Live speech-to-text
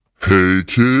Hey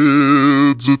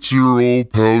kids, it's your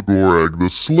old pal Gorag the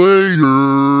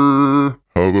Slayer.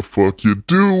 How the fuck you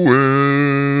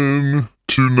doing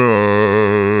tonight?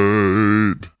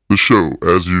 The show,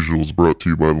 as usual, is brought to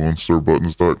you by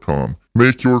LoneStarButtons.com.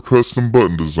 Make your custom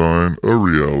button design a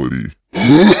reality.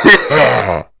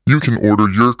 You can order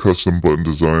your custom button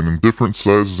design in different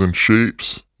sizes and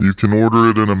shapes. You can order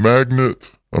it in a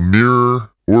magnet, a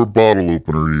mirror, or a bottle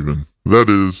opener even. That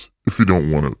is, if you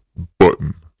don't want a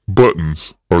button.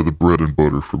 Buttons are the bread and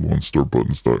butter for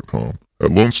LoneStarButtons.com.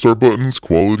 At Lone Star Buttons,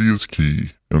 quality is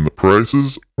key, and the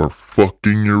prices are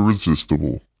fucking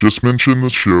irresistible. Just mention the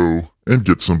show and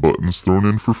get some buttons thrown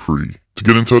in for free. To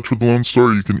get in touch with Lone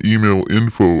Star, you can email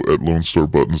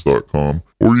info@LoneStarButtons.com,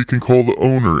 or you can call the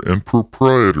owner and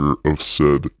proprietor of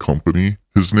said company.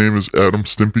 His name is Adam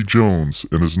Stimpy Jones,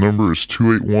 and his number is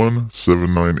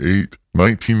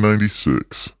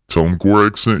 281-798-1996. Tell him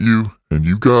Gorag sent you, and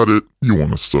you got it. You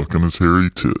want to suck on his hairy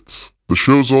tits. The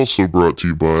show's also brought to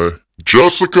you by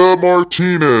Jessica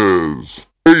Martinez,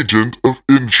 agent of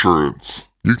insurance.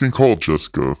 You can call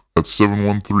Jessica at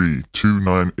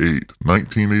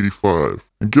 713-298-1985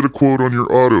 and get a quote on your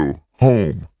auto,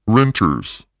 home,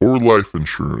 renters, or life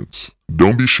insurance.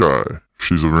 Don't be shy.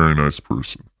 She's a very nice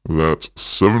person. That's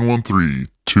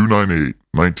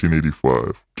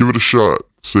 713-298-1985. Give it a shot.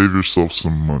 Save yourself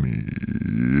some money.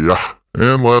 Yeah.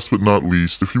 And last but not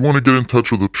least, if you want to get in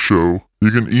touch with the show,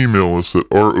 you can email us at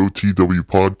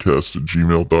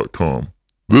rotwpodcast@gmail.com.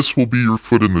 This will be your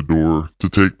foot in the door to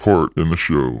take part in the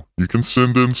show. You can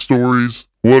send in stories,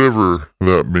 whatever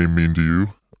that may mean to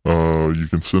you. You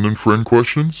can send in friend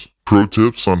questions, pro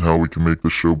tips on how we can make the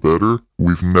show better.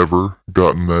 We've never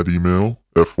gotten that email,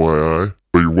 FYI,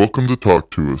 but you're welcome to talk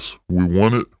to us. We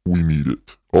want it, we need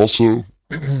it. Also,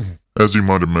 as you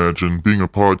might imagine, being a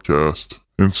podcast,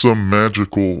 in some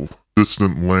magical,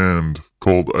 distant land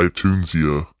called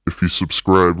iTunesia, if you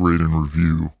subscribe, rate, and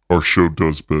review, our show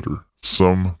does better.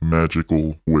 Some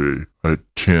magical way I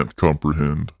can't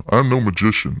comprehend. I'm no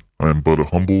magician. I am but a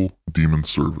humble demon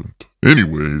servant.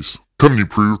 Anyways, coming to you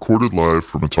pre-recorded live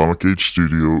from Atomic Age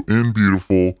Studio in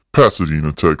beautiful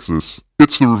Pasadena, Texas,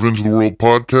 it's the Revenge of the World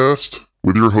podcast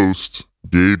with your hosts,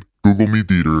 Gabe Google Me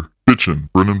Dieter,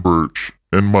 Bitchin' Brennan Birch,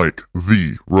 and Mike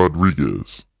the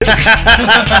Rodriguez.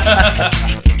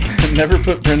 Never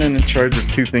put Brennan in charge of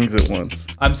two things at once.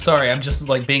 I'm sorry, I'm just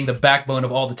like being the backbone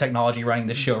of all the technology running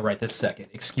the show right this second.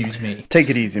 Excuse me. Take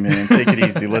it easy, man. Take it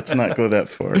easy. Let's not go that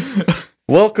far.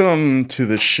 Welcome to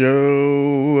the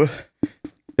show.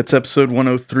 It's episode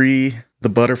 103. The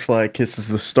butterfly kisses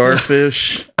the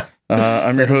starfish.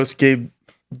 I'm your host, Gabe.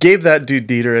 Gabe, that dude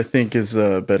Dieter, I think is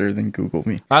better than Google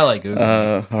Me. I like Google.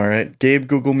 All right, Gabe,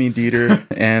 Google Me Dieter,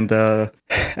 and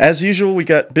as usual, we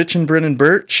got Bitchin' Brennan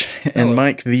Birch and Hello.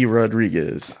 Mike the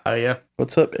Rodriguez. Oh yeah.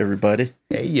 What's up, everybody?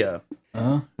 Hey yeah.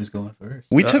 Who's going first?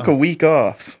 We took a week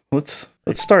off. Let's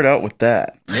start out with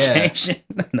that. Yeah,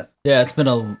 yeah. It's been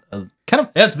a kind of.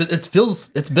 Yeah, it's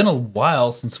been a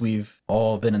while since we've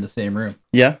all been in the same room.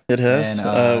 Yeah, it has.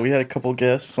 And, we had a couple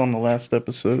guests on the last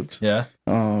episodes. Yeah.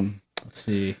 Let's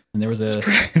see. And there was a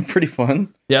pretty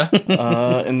fun. yeah.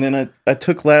 And then I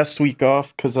took last week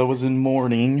off because I was in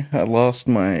mourning. I lost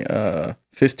my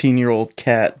 15-year-old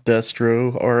cat,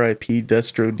 Destro. R.I.P.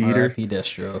 Destro Dieter. R.I.P.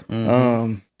 Destro.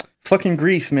 Mm-hmm. Fucking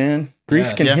grief, man.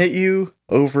 Grief can hit you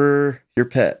over your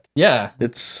pet. Yeah.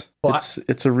 It's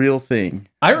a real thing.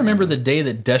 I remember the day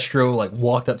that Destro like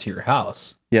walked up to your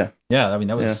house. Yeah. Yeah, I mean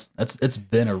it's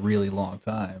been a really long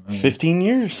time. I mean, 15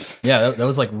 years. Yeah, that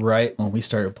was like right when we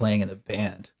started playing in the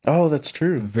band. Oh, that's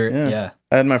true. Yeah.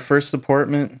 I had my first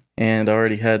apartment, and I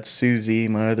already had Susie,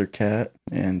 my other cat,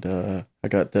 and I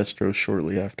got Destro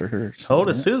shortly after her. So, How old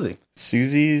is Susie?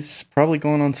 Susie's probably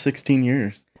going on 16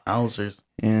 years. Wowzers.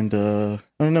 And I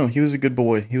don't know, he was a good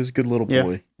boy. He was a good little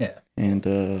boy. Yeah. And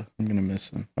I'm gonna miss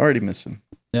him. I already miss him.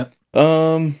 Yep.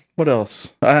 What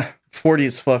else? 40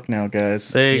 as fuck now, guys.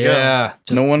 There you go.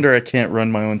 No wonder I can't run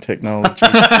my own technology.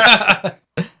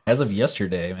 As of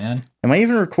yesterday, man. Am I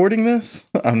even recording this?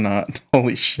 I'm not.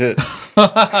 Holy shit.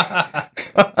 Well,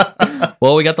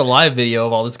 we got the live video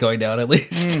of all this going down at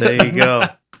least. There you go.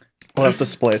 We'll have to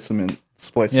splice them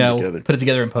together. We'll put it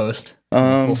together in post.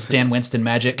 Little Stan Winston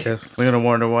magic. Yes, we're gonna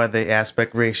wonder why the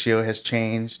aspect ratio has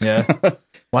changed. Yeah.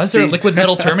 Why is there a liquid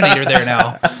metal Terminator there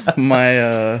now?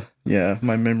 My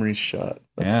memory's shot.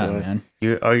 That's why. Man.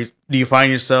 Do you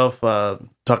find yourself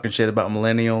talking shit about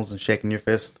millennials and shaking your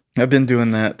fist? I've been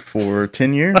doing that for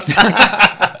 10 years.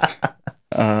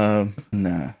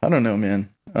 Nah, I don't know, man.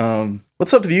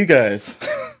 What's up with you guys?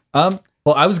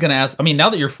 Well, I was gonna ask. I mean, now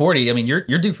that you're 40, I mean, you're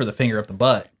due for the finger up the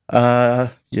butt.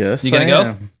 Yes. You gonna I go?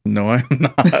 am. No, I'm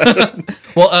not.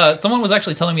 Well, someone was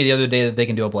actually telling me the other day that they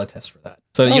can do a blood test for that.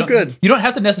 So good. You don't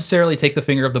have to necessarily take the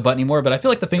finger of the butt anymore, but I feel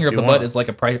like the finger of the butt is like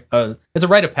it's a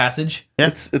rite of passage. Yeah.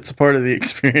 It's a part of the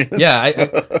experience. Yeah,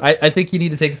 I think you need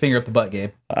to take the finger up the butt,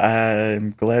 Gabe.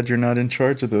 I'm glad you're not in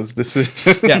charge of those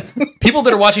decisions. Yes. People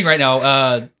that are watching right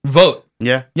now, vote.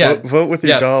 Yeah. Yeah. Vote with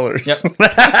your dollars. Yep.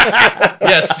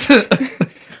 Yes.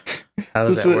 How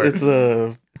does that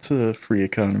work? It's a free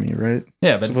economy, right?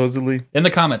 Yeah, but supposedly. in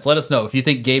the comments, let us know if you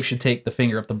think Gabe should take the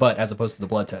finger up the butt as opposed to the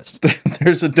blood test.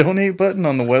 There's a donate button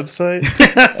on the website.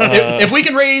 If we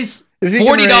can raise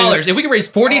 $40, if we can raise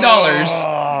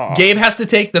 $40, Gabe has to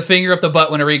take the finger up the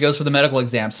butt whenever he goes for the medical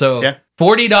exam. So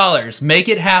 $40, make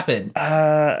it happen.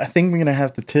 I think we're gonna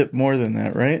have to tip more than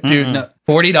that, right? Dude, no,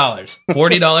 $40.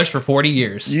 $40 for 40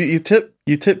 years. You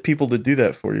tip people to do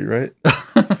that for you, right?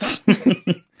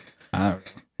 I don't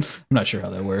know. I'm not sure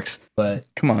how that works, but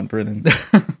come on, Brennan.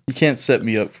 You can't set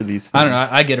me up for these things. I don't know.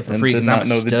 I get it for free because I not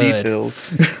know the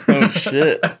details. Oh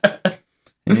shit.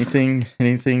 Anything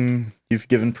you've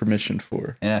given permission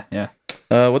for? Yeah.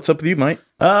 What's up with you, Mike?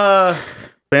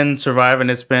 Been surviving.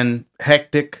 It's been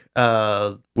hectic.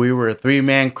 We were a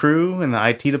 3-man crew in the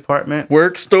IT department.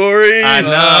 Work story. I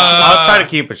know. I'll try to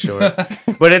keep it short.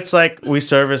 But it's like we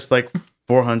serviced like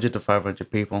 400 to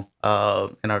 500 people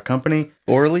in our company.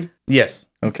 Orally? Yes.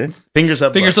 Okay. Fingers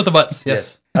up the butts.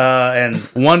 Yes. And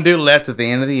one dude left at the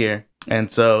end of the year.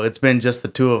 And so it's been just the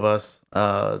two of us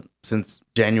since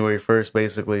January 1st,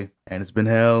 basically. And it's been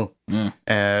hell.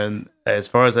 And as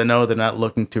far as I know, they're not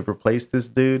looking to replace this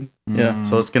dude. Yeah.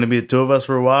 So it's going to be the two of us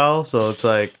for a while. So it's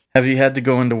like... Have you had to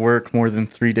go into work more than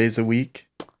 3 days a week?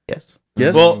 Yes.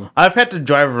 Yes. Well, I've had to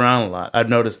drive around a lot. I've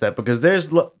noticed that because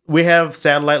we have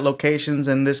satellite locations,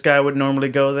 and this guy would normally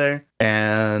go there,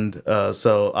 and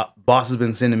so boss has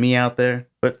been sending me out there.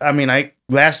 But I mean,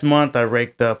 last month I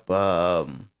raked up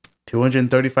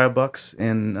 $235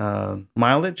 in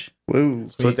mileage. Whoa!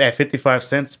 So it's at 55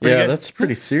 cents. Pretty good. That's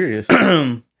pretty serious.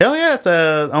 Hell yeah! It's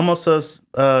almost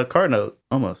a car note,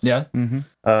 almost. Yeah.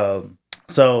 Mm-hmm.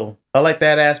 So I like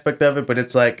that aspect of it, but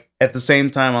it's like at the same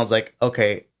time I was like,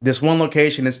 okay, this one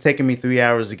location is taking me 3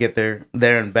 hours to get there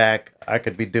and back. I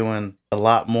could be doing a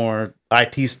lot more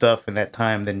IT stuff in that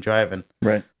time than driving.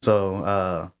 Right.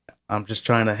 So I'm just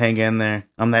trying to hang in there.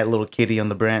 I'm that little kitty on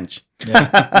the branch.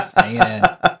 Yeah, just hanging in.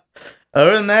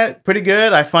 Other than that, pretty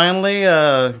good. I finally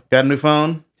got a new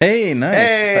phone. Hey, nice.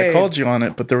 Hey. I called you on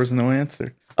it, but there was no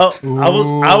answer. Oh,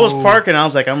 I was parking. I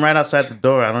was like, I'm right outside the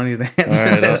door. I don't need to answer All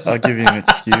right, this. I'll give you an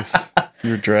excuse.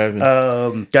 You're driving.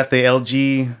 Got the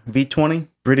LG V20.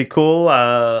 Pretty cool.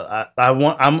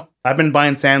 I've been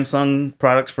buying Samsung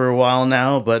products for a while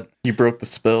now, but You broke the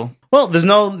spell. well, there's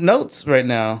no notes right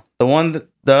now.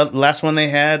 The last one they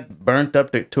had burnt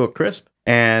up to a crisp,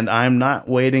 and I'm not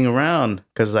waiting around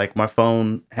because like my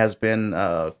phone has been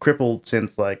crippled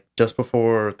since like just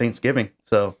before Thanksgiving.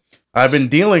 So I've been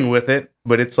dealing with it,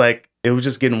 but it's like it was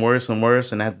just getting worse and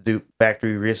worse, and I had to do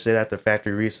factory reset after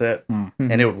factory reset,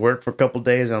 and it would work for a couple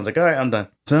days, and I was like, all right, I'm done.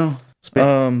 So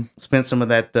spent some of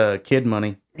that kid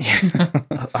money.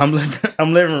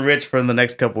 I'm living rich for the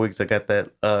next couple weeks. I got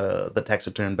that the tax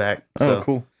return back. So Oh,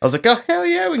 cool. I was like, oh hell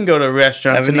yeah, we can go to a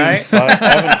restaurant tonight. I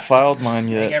haven't filed mine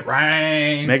Make yet. it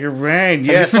rain. Make it rain.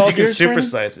 you Yes, you filed can yours, Brennan?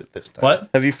 supersize it this time. What?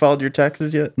 Have you filed your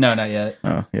taxes yet? No, not yet.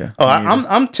 Oh, yeah. Oh, Me either.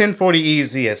 I'm 1040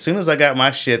 easy. As soon as I got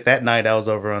my shit that night, I was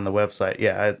over on the website.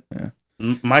 Yeah.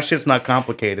 My shit's not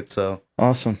complicated. So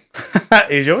Awesome.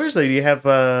 is yours? Or do you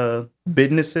have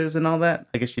businesses and all that?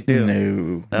 I guess you do.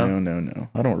 No.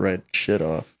 I don't write shit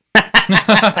off.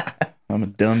 I'm a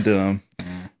dumb.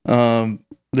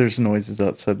 There's noises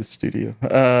outside the studio.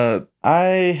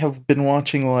 I have been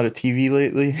watching a lot of TV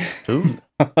lately. Ooh.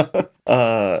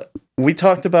 We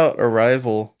talked about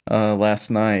Arrival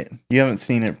last night. You haven't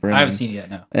seen it, Brennan. I haven't seen it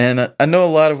yet, no. And I know a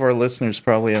lot of our listeners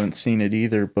probably haven't seen it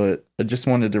either, but I just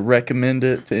wanted to recommend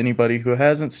it to anybody who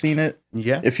hasn't seen it.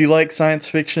 Yeah. If you like science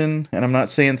fiction, and I'm not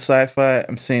saying sci-fi,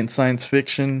 I'm saying science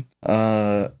fiction.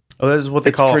 Oh, this is what they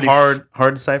It's call pretty hard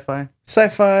sci-fi.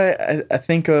 Sci-fi, I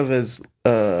think of as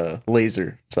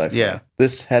laser sci-fi. Yeah.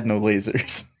 This had no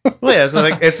lasers. Well, yeah. So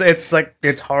like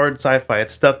it's hard sci-fi.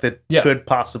 It's stuff that could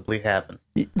possibly happen.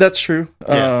 That's true.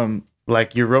 Yeah.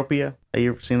 Like Europia. Have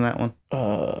you ever seen that one?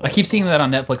 I keep seeing that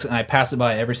on Netflix, and I pass it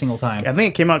by every single time. I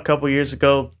think it came out a couple years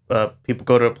ago. People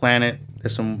go to a planet.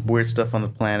 There's some weird stuff on the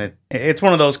planet. It's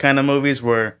one of those kind of movies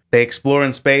where they explore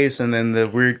in space, and then the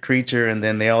weird creature, and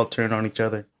then they all turn on each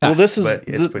other. Well, this is But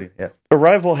it's pretty. Yeah.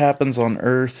 Arrival happens on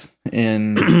Earth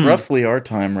in roughly our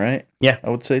time, right? Yeah. I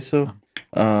would say so.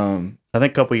 I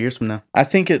think a couple years from now. I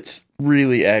think it's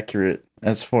really accurate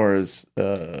as far as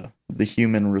the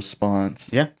human response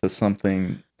to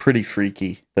something pretty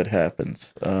freaky that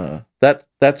happens.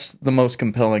 That's the most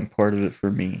compelling part of it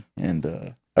for me,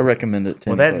 and I recommend it to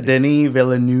anybody. That Denis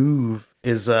Villeneuve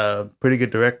is a pretty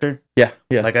good director. Yeah.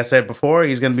 Like I said before,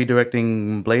 he's going to be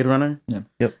directing Blade Runner. Yeah.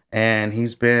 Yep. And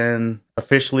he's been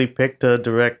officially picked to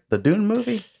direct the Dune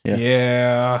movie.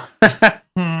 Yeah.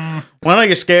 Well, I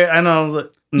get scared. I know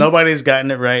that nobody's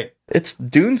gotten it right.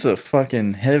 Dune's a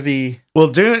fucking heavy. Well,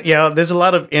 Dune, there's a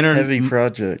lot of heavy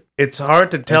project. It's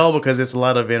hard to tell because it's a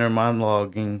lot of inner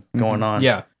monologuing going on.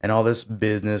 Yeah. And all this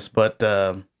business, but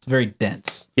it's very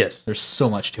dense. Yes. There's so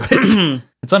much to it.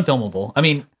 It's unfilmable. I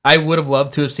mean, I would have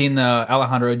loved to have seen the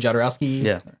Alejandro Jodorowsky.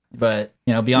 Yeah. But,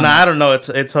 beyond I don't know. It's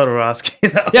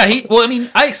Jodorowsky. Yeah,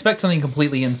 I expect something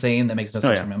completely insane that makes no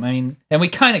sense from him. I mean, and we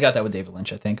kind of got that with David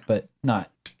Lynch, I think, but not.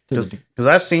 Because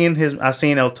I've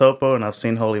seen El Topo and I've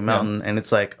seen Holy Mountain, and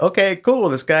it's like, okay, cool.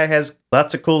 This guy has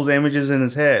lots of cool images in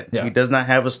his head. Yeah. He does not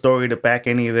have a story to back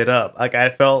any of it up. Like, I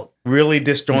felt really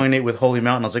disjointed with Holy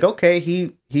Mountain. I was like, okay,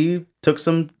 he took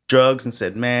some drugs and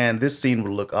said, man, this scene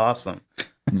would look awesome.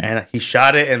 And he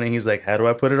shot it, and then he's like, how do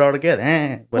I put it all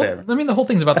together? Whatever. Well, I mean, the whole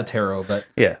thing's about the tarot, but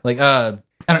yeah. Like,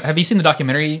 have you seen the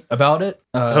documentary about it?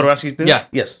 Jodorowsky's Dune? Yeah.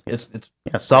 Yes. It's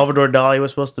Salvador Dali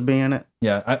was supposed to be in it.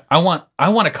 Yeah. I want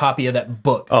a copy of that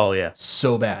book. Oh, yeah.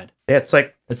 So bad. Yeah,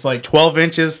 it's like 12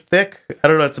 inches thick. I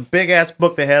don't know. It's a big ass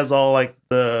book that has all like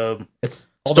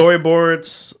it's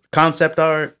storyboards, concept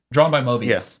art. Drawn by Mobius.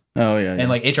 Yeah. Oh, yeah. And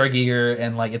like H.R. Giger,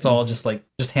 and like it's all just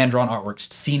hand-drawn artwork,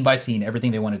 scene by scene,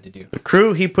 everything they wanted to do. The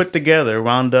crew he put together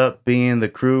wound up being the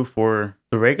crew for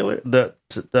the regular,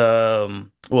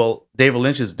 David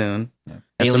Lynch's Dune, and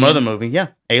Alien. some other movie. Yeah.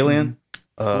 Alien.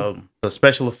 The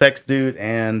special effects dude,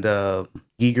 and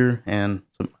Giger, and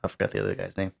I forgot the other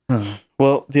guy's name.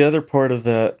 Well, the other part of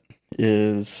that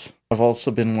is I've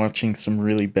also been watching some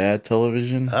really bad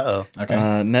television. Uh-oh. Okay.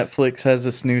 Netflix has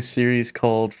this new series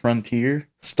called Frontier,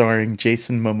 starring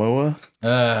Jason Momoa.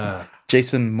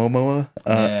 Jason Momoa.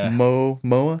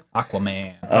 Momoa.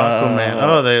 Aquaman.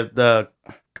 The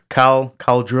Khal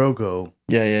Drogo.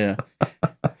 Yeah.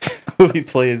 Who he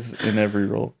plays in every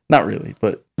role. Not really,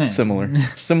 but similar.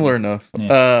 Similar enough.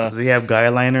 Yeah. Does he have guy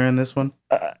liner in this one?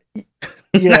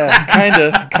 Yeah,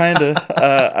 kind of.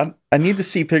 I need to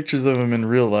see pictures of him in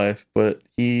real life, but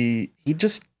he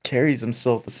just carries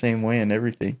himself the same way in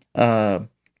everything.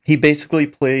 He basically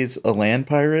plays a land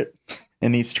pirate,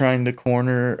 and he's trying to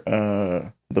corner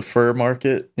the fur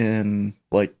market in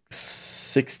like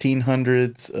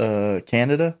 1600s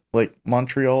Canada, like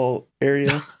Montreal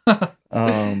area.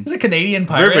 He's a Canadian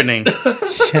pirate. Riveting.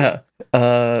 Yeah.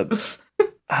 I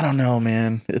don't know,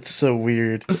 man. It's so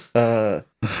weird.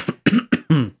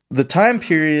 The time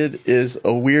period is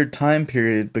a weird time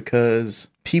period because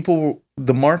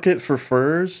the market for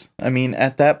furs, I mean,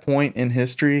 at that point in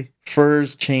history,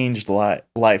 furs changed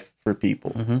life for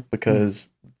people because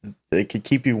they could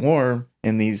keep you warm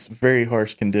in these very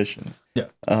harsh conditions.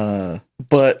 Yeah.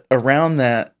 But around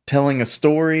that, telling a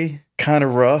story, kind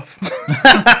of rough.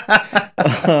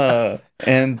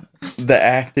 And the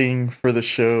acting for the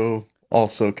show,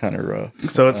 also kind of rough.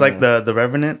 So it's like the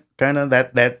Revenant, kind of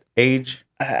that age.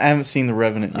 I haven't seen The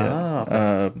Revenant yet. Oh,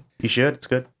 okay. You should. It's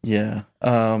good. Yeah.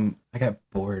 I got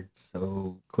bored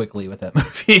so quickly with that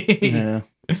movie. Yeah.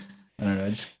 I don't know. I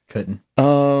just couldn't.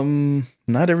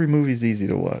 Not every movie's easy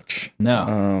to watch.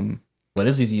 No. What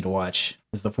is easy to watch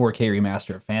is the 4K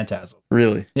remaster of Phantasm.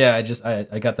 Really? Yeah,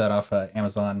 I got that off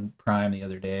Amazon Prime the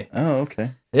other day. Oh,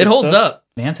 okay. It holds up.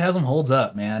 Phantasm holds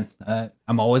up, man.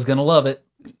 I'm always gonna love it.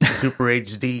 Super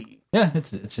HD. Yeah, it's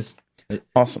just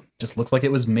awesome. Just looks like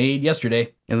it was made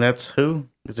yesterday. And that's who?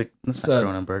 Is it? That's not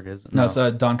Cronenberg, is it? No, it's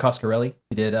Don Coscarelli.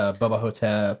 He did Bubba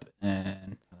Hotep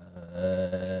and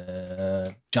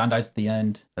John Dies at the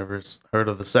End. Never heard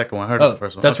of the second one. Heard of the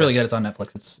first one. That's really good. It's on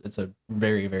Netflix. It's a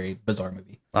very, very bizarre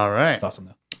movie. All right. It's awesome,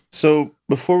 though. So,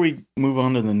 before we move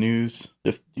on to the news,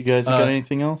 if you guys got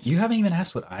anything else? You haven't even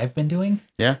asked what I've been doing?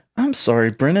 Yeah. I'm sorry,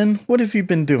 Brennan. What have you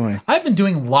been doing? I've been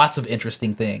doing lots of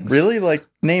interesting things. Really? Like,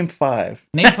 name 5.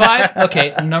 Name 5?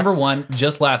 Okay, number 1,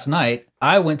 just last night,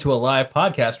 I went to a live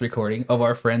podcast recording of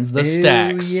our friends, The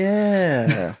Stacks.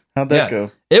 Yeah. How'd that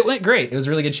go? It went great. It was a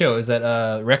really good show. It was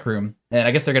at Rec Room. And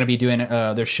I guess they're going to be doing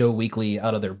their show weekly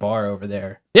out of their bar over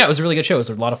there. Yeah, it was a really good show. It was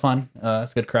a lot of fun.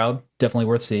 It's a good crowd. Definitely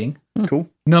worth seeing. Cool.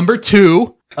 Number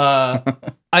 2,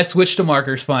 I switched to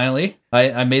markers finally.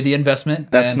 I made the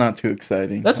investment. That's not too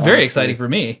exciting. That's very exciting for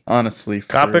me. Honestly.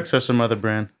 Copics or some other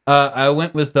brand? I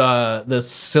went with the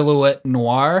Silhouette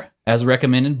Noir as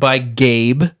recommended by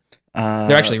Gabe.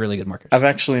 They're actually really good markers. I've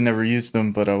actually never used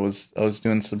them, but I was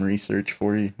doing some research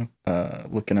for you.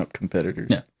 looking up competitors.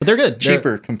 Yeah, but they're good.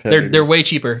 Cheaper competitors. They're way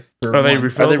cheaper. Are they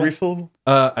refillable?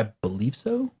 I believe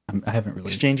so. I haven't really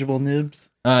exchangeable nibs.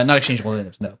 Not exchangeable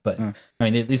nibs, no. But I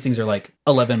mean, these things are like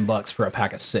 $11 for a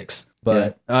pack of 6.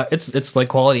 But it's like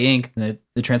quality ink, and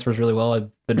it transfers really well. I've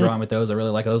been drawing with those. I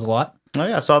really like those a lot. Oh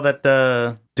yeah, I saw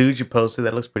that dude you posted.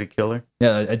 That looks pretty killer.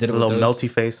 Yeah, I did it with a little those. melty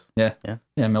face. Yeah.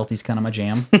 Melty's kind of my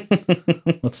jam.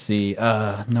 Let's see.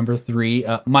 Number 3.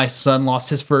 My son lost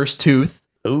his first tooth.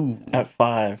 Ooh, at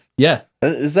 5. Yeah.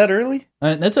 Is that early?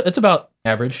 It's about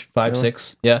average 5,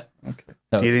 6. Yeah. Okay.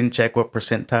 You didn't check what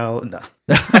percentile? No.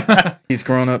 He's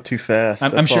grown up too fast.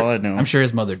 That's sure, all I know. I'm sure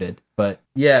his mother did. But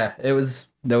yeah,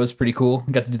 that was pretty cool.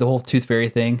 Got to do the whole tooth fairy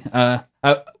thing.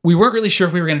 We weren't really sure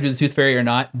if we were going to do the tooth fairy or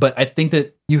not, but I think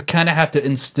that you kind of have to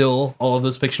instill all of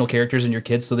those fictional characters in your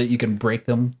kids so that you can break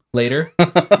them later.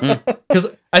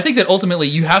 Because I think that ultimately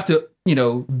you have to,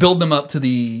 build them up to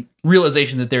the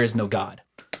realization that there is no God.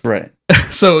 Right.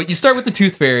 So you start with the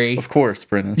tooth fairy. Of course,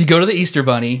 Brennan. You go to the Easter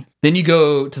Bunny, then you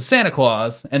go to Santa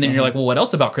Claus, and then you're like, well, what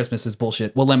else about Christmas is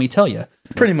bullshit? Well, let me tell you.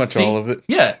 Pretty much all of it.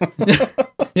 Yeah.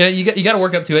 Yeah, you got to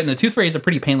work up to it, and the tooth fairy is a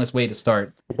pretty painless way to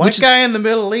start. Which guy in the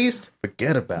Middle East?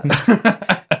 Forget about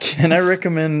it. Can I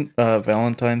recommend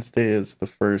Valentine's Day as the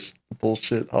first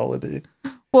bullshit holiday?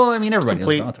 Well, I mean, everybody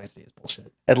knows Valentine's Day is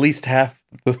bullshit. At least half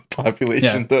the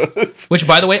population does. Which,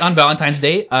 by the way, on Valentine's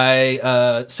Day,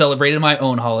 I celebrated my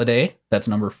own holiday. That's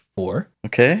number 4.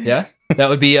 Okay. Yeah, that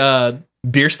would be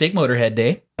Beer Steak Motorhead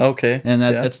Day. Okay. And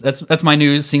that's my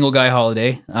new single guy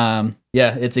holiday.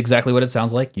 Yeah, it's exactly what it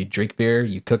sounds like. You drink beer,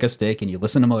 you cook a steak, and you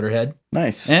listen to Motorhead.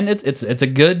 Nice. And it's a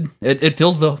good. It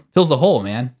fills the hole,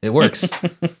 man. It works.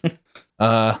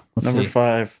 Number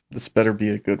 5. This better be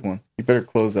a good one. You better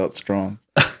close out strong.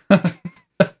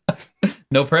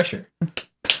 No pressure.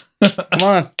 Come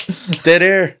on. Dead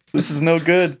air. This is no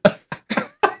good.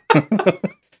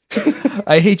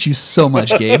 I hate you so much,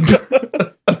 Gabe.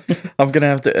 I'm going to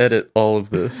have to edit all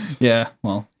of this. Yeah,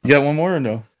 well. You got one more or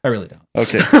no? I really don't.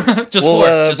 Okay. Just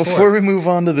before we move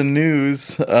on to the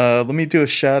news, let me do a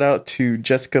shout out to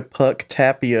Jessica Puck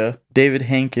Tapia, David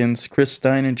Hankins, Chris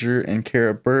Steininger, and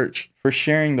Kara Birch for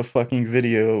sharing the fucking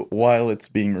video while it's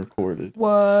being recorded.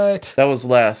 What? That was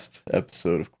last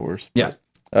episode, of course. Yeah.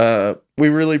 We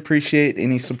really appreciate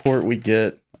any support we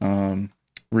get.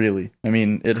 Really. I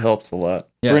mean, it helps a lot.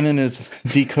 Yeah. Brennan is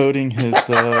decoding his...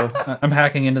 I'm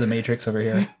hacking into the Matrix over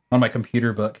here on my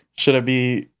computer book. Should I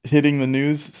be hitting the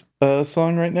news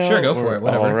song right now? Sure, go for it.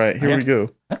 Whatever. All right, here we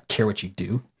go. I don't care what you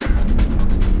do.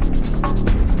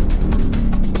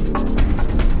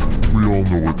 We all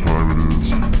know what time it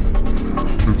is.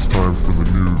 It's time for the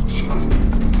news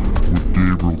with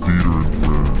Gabriel Dieter and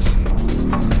friends.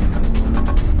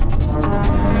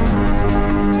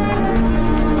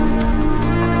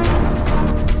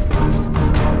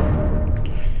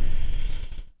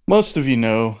 Most of you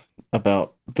know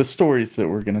about the stories that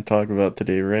we're going to talk about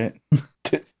today, right?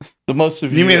 The most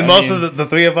of you. You mean most of the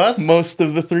three of us? Most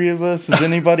of the three of us. Is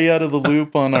anybody out of the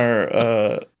loop on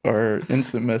our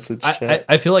instant message chat?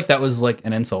 I feel like that was like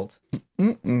an insult.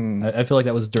 I feel like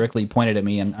that was directly pointed at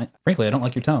me, and frankly, I don't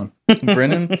like your tone.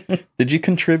 Brennan, did you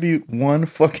contribute one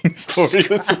fucking story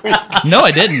this week? No,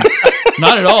 I didn't.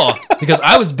 Not at all. Because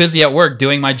I was busy at work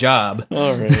doing my job.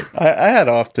 All right. I had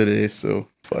off today, so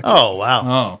fuck Oh,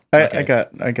 wow. Oh. Okay.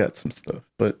 I got some stuff,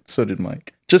 but so did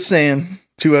Mike. Just saying,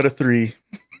 2 out of 3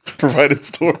 provided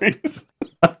stories.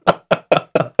 I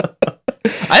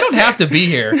don't have to be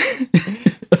here.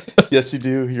 Yes, you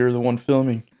do. You're the one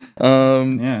filming.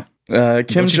 Yeah.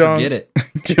 Kim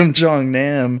Jong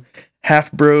Nam,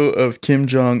 half bro of Kim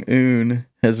Jong Un,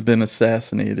 has been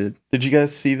assassinated. Did you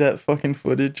guys see that fucking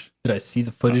footage? Did I see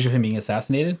the footage of him being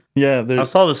assassinated? Yeah, I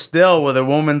saw the still where the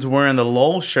woman's wearing the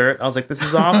LOL shirt. I was like, this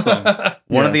is awesome.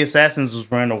 One of the assassins was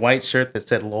wearing a white shirt that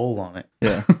said LOL on it.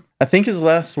 Yeah. I think his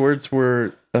last words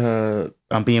were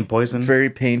I'm being poisoned. Very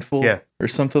painful. Yeah. Or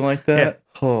something like that. Yeah.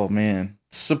 Oh man.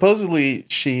 Supposedly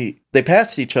they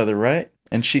passed each other, right?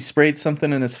 And she sprayed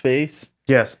something in his face.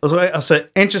 Yes. So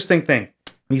interesting thing.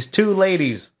 These 2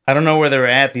 ladies, I don't know where they were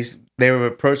at. They were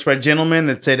approached by gentlemen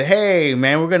that said, hey,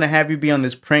 man, we're going to have you be on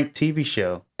this prank TV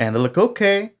show. And they're like,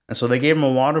 okay. And so they gave him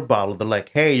a water bottle. They're like,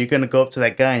 hey, you're going to go up to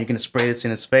that guy and you're going to spray this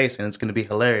in his face and it's going to be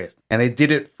hilarious. And they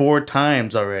did it 4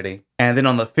 times already. And then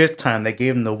on the 5th time, they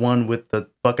gave him the one with the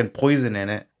fucking poison in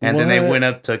it. And then they went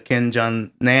up to Kim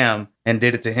Jong Nam and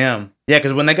did it to him. Yeah,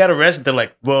 because when they got arrested, they're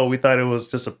like, whoa, we thought it was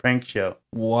just a prank show.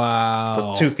 Wow.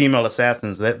 Those 2 female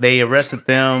assassins. They arrested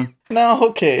them. No,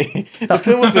 okay. If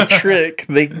it was a trick,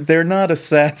 they're not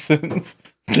assassins.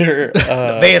 They're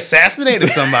they assassinated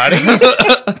somebody.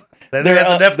 That's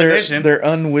a definition. They're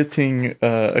unwitting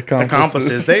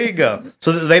accomplices. There you go.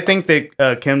 So they think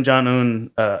that Kim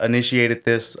Jong-un initiated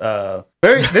this.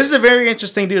 This is a very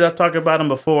interesting dude. I've talked about him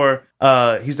before.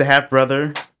 He's the half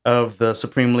brother of the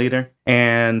supreme leader,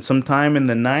 and sometime in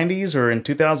the 90s or in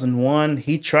 2001,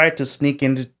 he tried to sneak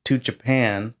into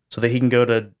Japan so that he can go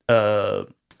to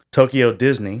Tokyo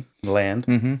Disneyland.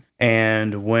 Mm-hmm.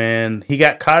 And when he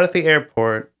got caught at the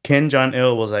airport, Kim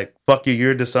Jong-il was like, "Fuck you,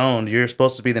 you're disowned. You're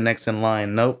supposed to be the next in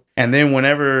line." Nope. And then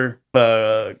whenever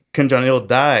Kim Jong-il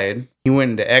died, he went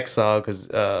into exile because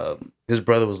his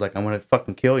brother was like, "I'm gonna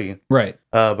fucking kill you, Right.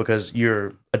 Because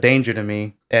you're a danger to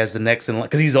me as the next in line."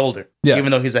 Because he's older. Yeah. Even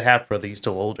though he's a half brother, he's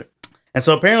still older. And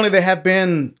so apparently there have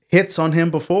been hits on him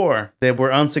before that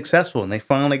were unsuccessful, and they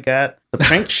finally got the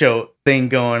prank show thing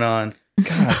going on.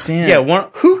 God damn. Yeah,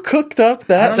 who cooked up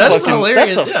that? That is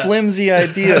hilarious, That's a yeah. flimsy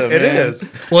idea. It man. is.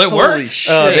 Well, it Holy worked.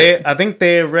 shit. I think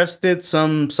they arrested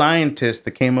some scientist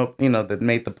that came up, that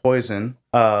made the poison.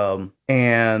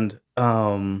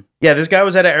 This guy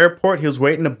was at an airport. He was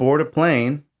waiting to board a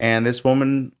plane, and this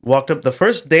woman walked up. The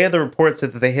first day of the report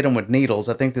said that they hit him with needles.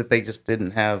 I think that they just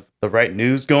didn't have the right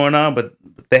news going on, but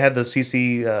they had the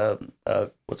CCTV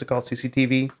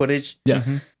footage. Yeah.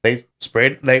 Mm-hmm. They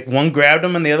one grabbed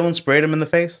him and the other one sprayed him in the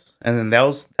face, and then that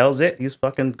was it. He's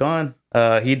fucking gone.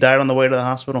 He died on the way to the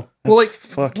hospital. Well, like,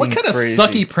 fucking what kind of crazy.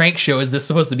 sucky prank show is this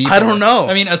supposed to be? I don't know.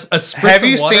 I mean, a spritz Have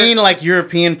you of water? seen like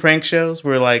European prank shows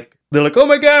where like they're like, "Oh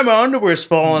my god, my underwear's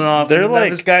falling off." They're and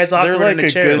like- this guy's awkward they're like in a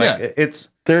a chair. good- Like it's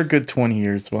They're a good 20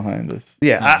 years behind us.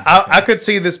 I could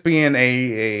see this being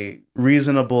a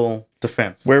reasonable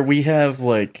defense. Where we have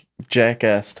like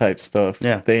jackass type stuff.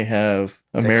 Yeah. They have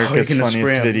America's gonna Funniest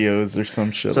spray 'em. Videos or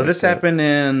some shit. So like this that. happened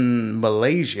in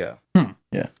Malaysia.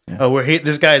 Yeah. Where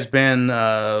this guy's been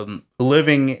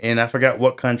living in, I forgot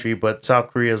what country, but South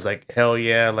Korea's like, hell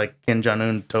yeah, like Kim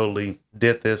Jong-un totally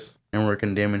did this and we're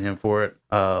condemning him for it.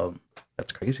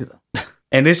 That's crazy though.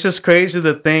 And it's just crazy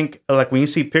to think, like when you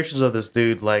see pictures of this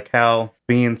dude, like how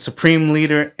being supreme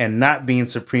leader and not being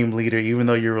supreme leader, even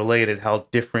though you're related, how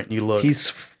different you look.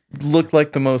 He's looked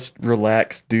like the most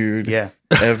relaxed dude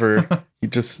ever. He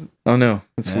just, oh no,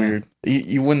 it's weird.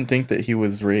 You wouldn't think that he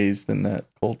was raised in that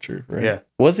culture, right? Yeah.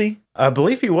 Was he? I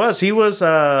believe he was. He was,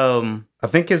 I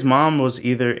think his mom was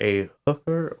either a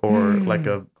hooker or like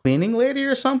a cleaning lady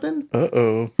or something.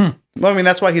 Uh-oh. Well, I mean,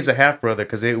 that's why he's a half brother,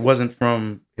 because it wasn't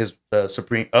from his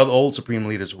old supreme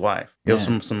leader's wife. It was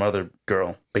from some other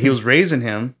girl. But he was raising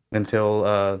him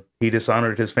until he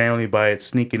dishonored his family by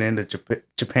sneaking into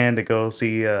Japan to go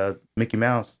see Mickey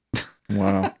Mouse.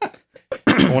 Wow.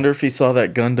 I wonder if he saw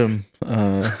that Gundam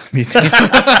museum.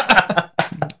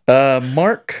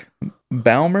 Mark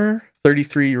Baumer,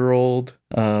 33-year-old,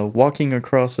 walking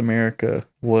across America,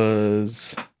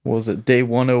 was it day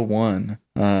 101,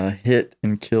 hit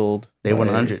and killed Day by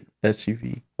 100.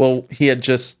 SUV. Well, he had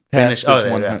just passed Finished-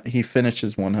 his oh, 100. He finished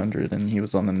his 100 and he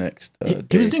was on the next He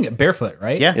day. was doing it barefoot,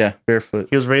 right? Yeah. Yeah, barefoot.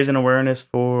 He was raising awareness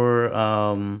for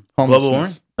global warming.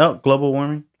 Homelessness. No, global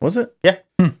warming. Was it? Yeah.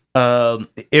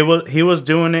 He was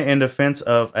doing it in defense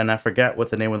of, and I forgot what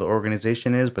the name of the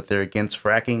organization is, but they're against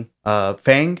fracking.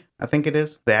 FANG, I think it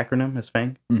is. The acronym is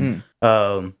FANG.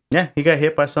 He got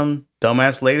hit by some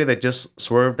dumbass lady that just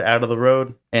swerved out of the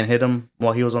road and hit him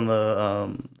while he was on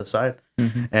the side.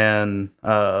 And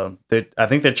I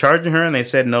think they're charging her, and they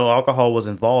said no alcohol was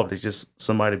involved. It's just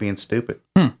somebody being stupid,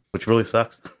 which really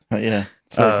sucks. Yeah.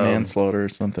 It's like manslaughter or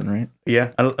something, right?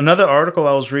 Yeah. Another article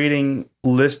I was reading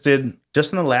listed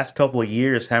just in the last couple of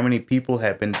years how many people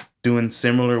have been doing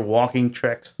similar walking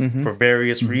treks for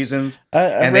various reasons.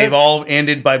 And they've all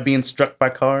ended by being struck by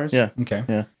cars. Yeah. Okay.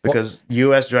 Yeah. Because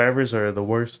U.S. drivers are the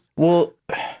worst. Well,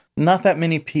 not that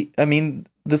many people. I mean,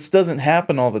 this doesn't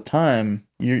happen all the time.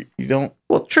 You don't.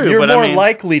 Well, true. You're but more I mean,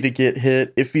 likely to get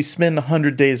hit if you spend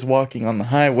 100 days walking on the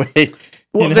highway.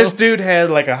 well, you know? this dude had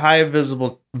like a high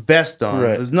visible vest on.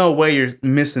 Right. There's no way you're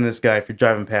missing this guy if you're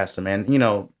driving past him. And,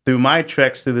 through my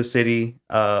treks through the city,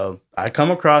 I come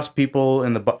across people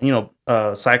in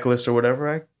the, cyclists or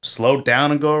whatever. I slow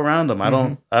down and go around them. I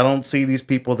don't see these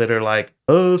people that are like,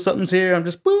 oh, something's here. I'm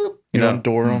just boop. You don't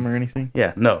door them or anything.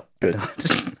 Yeah, no. Good.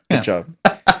 Good job.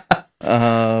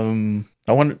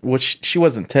 I wonder what she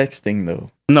wasn't texting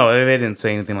though. No, they didn't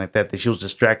say anything like that. She was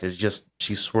distracted. Just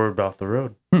she swerved off the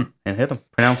road and hit him.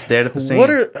 Pronounced dead at the scene. What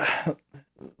are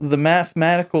the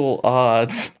mathematical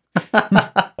odds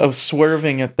of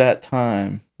swerving at that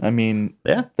time? I mean,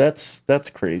 Yeah. that's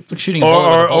crazy. It's like shooting a bullet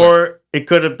with a bullet. or it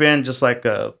could have been just like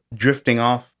drifting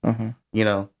off.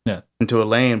 into a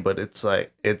lane, but it's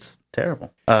like, it's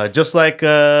terrible. Just like,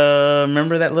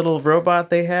 remember that little robot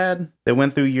they had that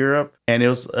went through Europe, and it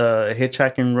was a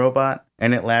hitchhiking robot,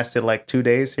 and it lasted like 2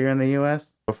 days here in the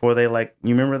US before they you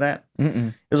remember that? Mm-mm.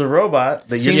 It was a robot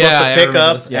that you're supposed to pick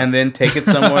up and then take it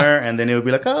somewhere, and then it would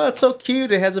be like, oh, it's so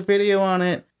cute. It has a video on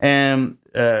it, and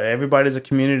everybody's a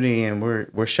community, and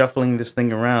we're shuffling this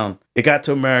thing around. It got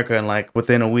to America, and like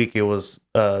within a week, it was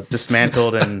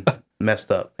dismantled and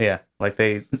messed up. Yeah, like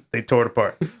they tore it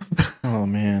apart. Oh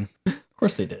man. Of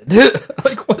course they did.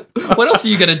 Like what else are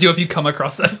you gonna do if you come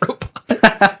across that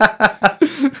robot?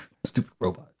 Stupid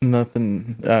robot.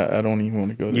 Nothing. I don't even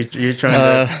want to go there. You're trying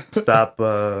to stop.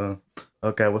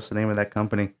 Okay, what's the name of that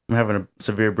company? I'm having a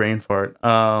severe brain fart.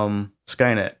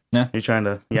 Skynet. Yeah. You're trying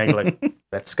to. Yeah, you're like,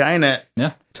 that's Skynet.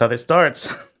 Yeah. That's how it starts.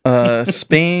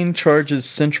 Spain charges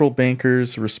central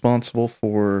bankers responsible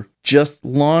for just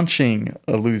launching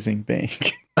a losing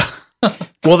bank.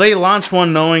 Well, they launched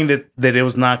one knowing that it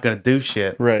was not going to do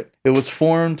shit. Right. It was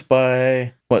formed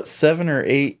by, 7 or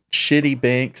 8 shitty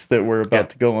banks that were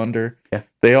about to go under. Yeah.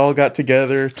 They all got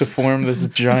together to form this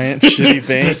giant shitty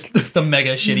bank. The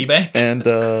mega shitty bank. And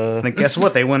And guess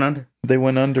what? They went under. they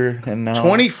went under, and now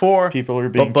 24 people are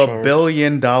being charged.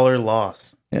 billion dollar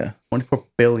loss. Yeah. 24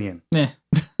 billion. Yeah.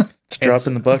 It's a drop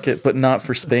in the bucket, but not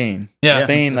for Spain. Yeah,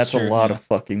 Spain, that's that's a true, lot yeah. of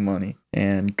fucking money.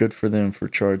 And good for them for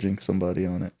charging somebody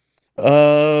on it.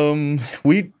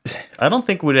 We I don't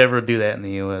think we'd ever do that in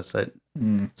the U.S.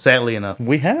 Sadly enough.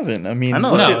 we haven't. I mean, I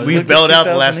know. No, We look at bailed out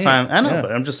the last 2008. time. I know, Yeah.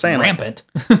 but I'm just saying. Rampant.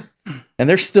 And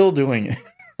they're still doing it.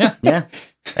 Yeah.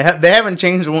 They haven't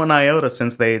changed one iota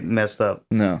since they messed up.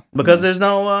 No. Because there's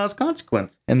no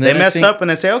consequence. And They then I mess think- up and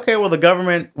they say, okay, well, the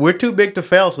government, we're too big to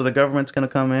fail, so the government's going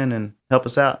to come in and help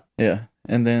us out. Yeah.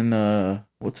 And then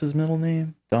what's his middle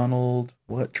name? Donald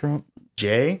Trump?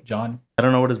 Jay? John. I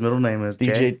don't know what his middle name is.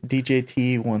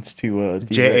 DJT wants to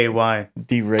Jay?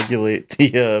 deregulate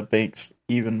the banks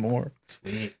even more.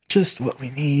 Sweet. Just what we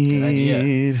Good idea.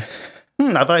 need.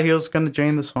 I thought he was going to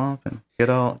drain the swamp and get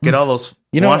all those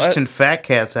Washington fat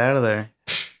cats out of there.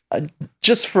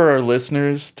 Just for our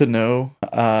listeners to know,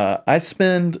 I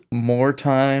spend more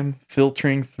time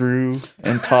filtering through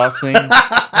and tossing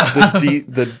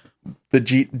the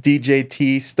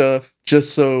DJT stuff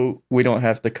just so we don't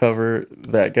have to cover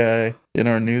that guy in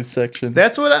our news section.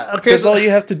 That's what Because all you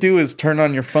have to do is turn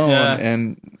on your phone Yeah.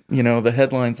 and, the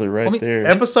headlines are right there.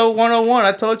 Episode 101,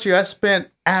 I told you I spent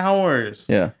hours.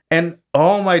 Yeah. And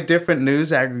all my different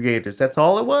news aggregators. That's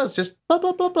all it was. Just blah,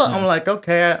 blah, blah, blah. Yeah. I'm like,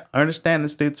 okay, I understand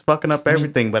this dude's fucking up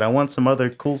everything, but I want some other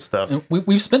cool stuff. And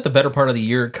we've spent the better part of the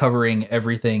year covering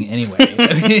everything anyway.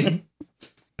 I mean,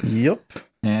 Yep.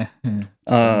 yeah.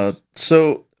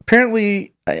 So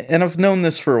apparently, and I've known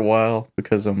this for a while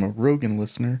because I'm a Rogan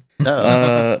listener.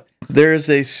 There is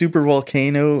a super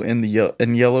volcano in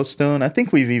Yellowstone. I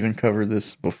think we've even covered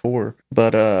this before,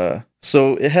 but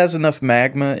so it has enough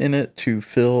magma in it to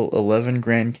fill 11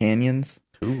 Grand Canyons.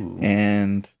 Ooh,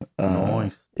 And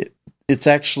nice. it's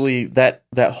actually that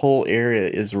whole area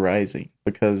is rising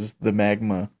because the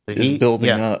magma The is heat? building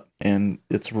Yeah. up and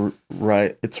it's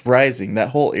rising. That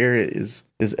whole area is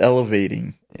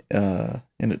elevating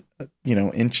in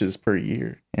inches per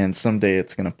year, and someday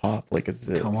it's gonna pop like a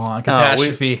zip. Come on,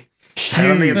 catastrophe. I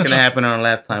don't think it's going to happen in our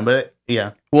lifetime, but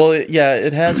yeah. Well,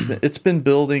 it has been. It's been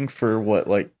building for what,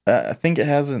 I think it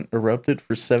hasn't erupted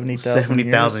for 70,000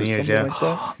 70,000 years, something yeah. like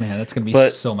that. Oh, man, that's gonna be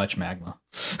But- so much magma.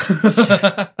 It's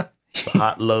a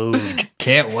hot load.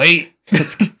 Can't wait.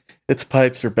 Its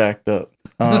pipes are backed up.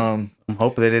 I'm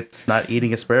hoping that it's not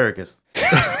eating asparagus.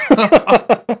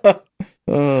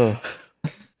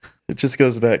 It just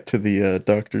goes back to the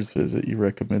doctor's visit you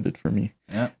recommended for me.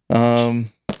 Yeah.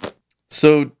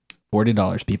 So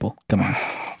 $40, people. Come on.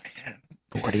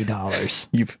 $40.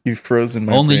 you've frozen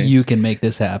my Only brain. you can make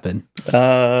this happen.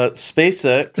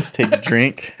 SpaceX, take a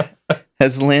drink,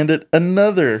 has landed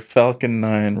another Falcon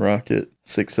 9 rocket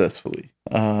successfully.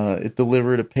 It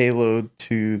delivered a payload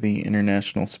to the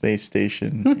International Space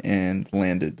Station and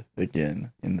landed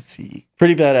again in the sea.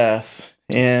 Pretty badass.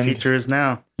 And Future is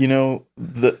now.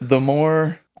 the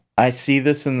more I see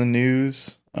this in the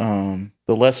news,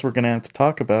 the less we're going to have to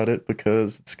talk about it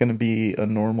because it's going to be a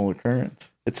normal occurrence.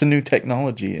 It's a new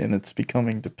technology and it's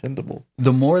becoming dependable.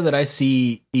 The more that I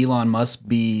see Elon Musk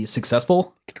be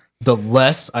successful, the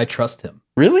less I trust him.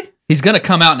 Really? He's gonna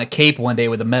come out in a cape one day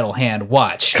with a metal hand.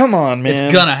 Watch. Come on, man.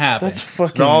 It's gonna happen. That's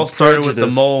fucking It all started with the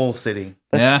prejudice. mole city.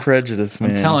 That's prejudice,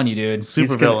 man. I'm telling you, dude.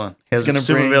 Super villain. Has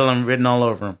super villain written all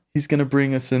over him. He's gonna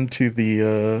bring us into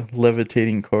the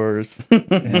levitating cars.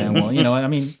 Yeah, well, you know what I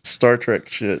mean. Star Trek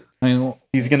shit. I mean, well,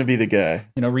 he's gonna be the guy.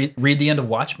 You know, read the end of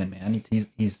Watchmen, man.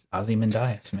 He's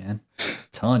Ozymandias, man. I'm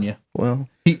telling you. Well,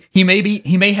 he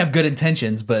may have good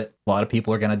intentions, but a lot of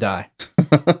people are gonna die.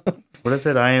 What is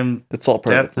it? I am. It's all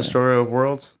part Death, Destroyer of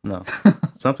Worlds. No,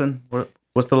 something.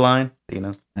 What's the line? Do you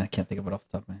know? I can't think of it off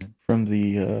the top of my head. From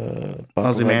the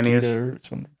Ozymandias or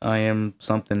something. I am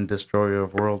something Destroyer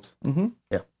of Worlds. Mm-hmm.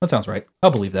 Yeah, that sounds right. I'll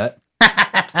believe that.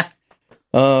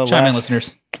 Chime in,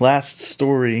 listeners. Last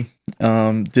story.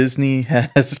 Disney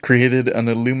has created an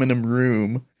aluminum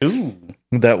room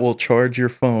that will charge your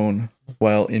phone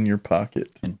while in your pocket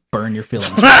and burn your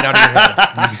feelings right out of your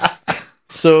head.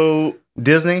 So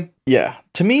Disney? Yeah.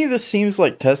 To me, this seems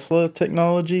like Tesla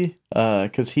technology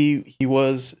because he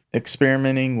was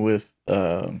experimenting with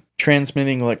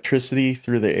transmitting electricity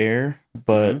through the air.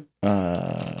 But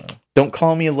don't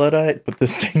call me a Luddite, but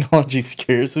this technology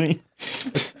scares me.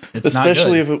 It's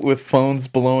especially if with phones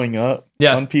blowing up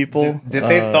on people. Did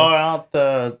they thaw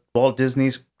out Walt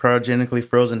Disney's cryogenically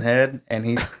frozen head and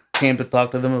he came to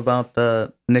talk to them about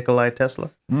Nikolai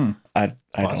Tesla? I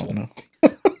don't know.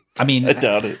 I mean, I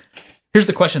doubt it. Here's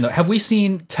the question, though. Have we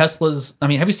seen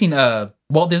have you seen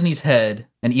Walt Disney's head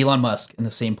and Elon Musk in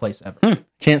the same place ever?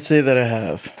 Can't say that I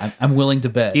have. I'm willing to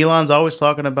bet. Elon's always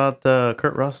talking about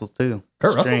Kurt Russell, too.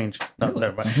 Strange. No,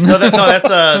 never mind. No,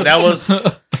 that was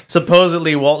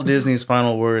supposedly Walt Disney's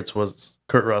final words was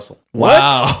Kurt Russell.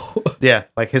 Wow. Yeah,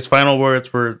 like his final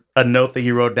words were a note that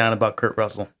he wrote down about Kurt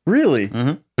Russell. Really?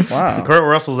 Mm-hmm. Wow. And Kurt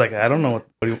Russell's like, I don't know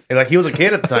what he was a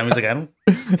kid at the time. He's like, I don't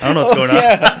know what's going on.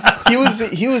 Yeah.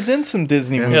 He was in some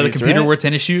Disney movies. Yeah, the computer right? wore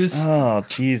tennis shoes. Oh,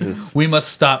 Jesus. We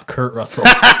must stop Kurt Russell.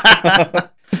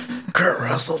 Kurt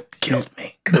Russell killed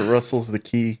me. Kurt Russell's the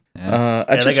key. Yeah.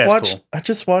 I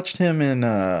just watched him in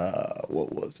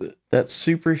what was it? That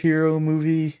superhero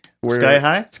movie Sky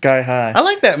High? Sky High. I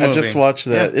like that movie. I just watched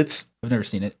that. Yeah. I've never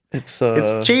seen it. It's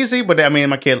cheesy, but I mean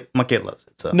my kid loves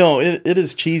it. So. No, it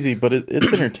is cheesy, but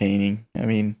it's entertaining. I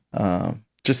mean,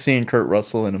 just seeing Kurt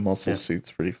Russell in a muscle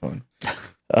suit's pretty fun.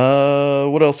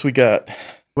 What else we got?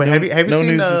 Wait, have you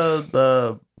seen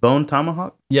the Bone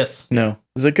Tomahawk? Yes. No.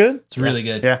 Is it good? It's really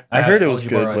good. Yeah. I heard it was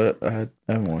good, but I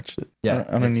haven't watched it. Yeah.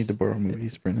 I don't need to borrow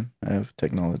movies, Brennan. I have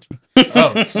technology.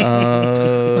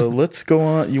 Oh. Let's go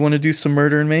on. You want to do some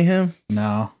murder and mayhem?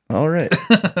 No. All right.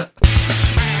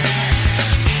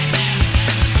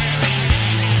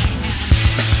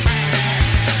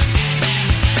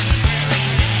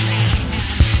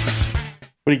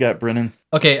 What do you got, Brennan?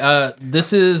 Okay,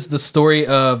 this is the story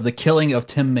of the killing of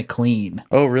Tim McLean.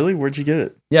 Oh, really? Where'd you get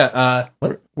it? Yeah,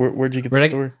 what? Where'd you get the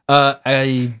story?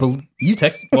 You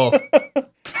texted. Well,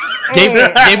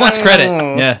 Gabe wants credit.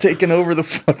 Yeah, taking over the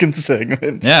fucking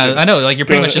segment. Yeah, I know. Like you're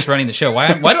pretty much just running the show.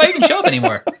 Why do I even show up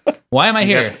anymore? Why am I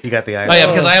here? You got the iPhone. Oh yeah,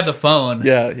 because I have the phone.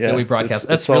 Yeah. That we broadcast.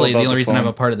 That's really the only reason I'm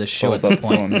a part of this show at this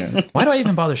point. Phone, Why do I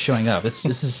even bother showing up?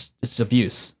 It's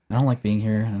abuse. I don't like being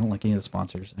here. I don't like any of the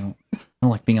sponsors. I don't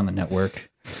like being on the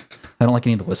network. I don't like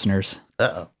any of the listeners.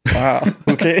 Uh-oh. Wow.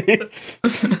 Okay.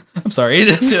 I'm sorry. You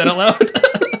didn't say that out loud.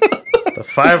 The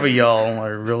five of y'all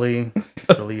are really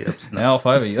upset. Now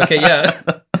 5 of you. Okay, yeah.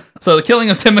 So the killing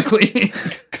of Tim McLean.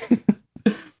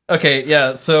 Okay,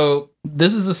 yeah. So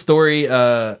this is a story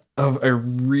of a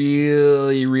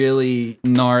really, really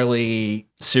gnarly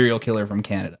serial killer from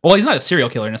Canada. Well, he's not a serial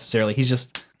killer necessarily. He's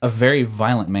just a very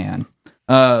violent man.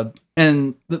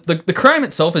 And the crime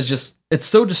itself is just, it's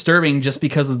so disturbing just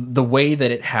because of the way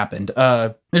that it happened.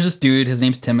 There's this dude, his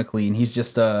name's Tim McLean. He's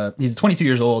just, he's 22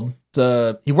 years old.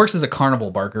 He works as a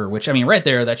carnival barker, which, I mean, right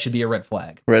there, that should be a red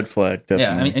flag. Red flag,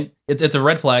 definitely. Yeah, I mean, it's a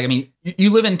red flag. I mean, you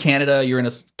live in Canada, you're in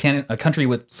a country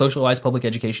with socialized public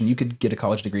education, you could get a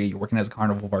college degree, you're working as a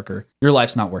carnival barker, your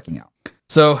life's not working out.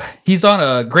 So he's on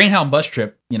a Greyhound bus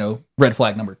trip, red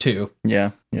flag number 2.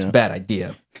 Yeah. It's a bad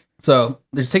idea. So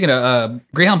they're taking a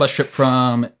Greyhound bus trip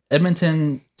from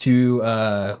Edmonton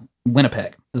to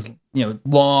Winnipeg. This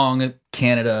long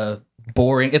Canada,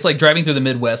 boring. It's like driving through the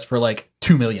Midwest for like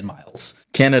 2 million miles.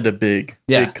 Canada, big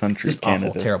country. Just Canada.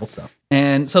 awful, terrible stuff.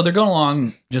 And so they're going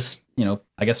along, just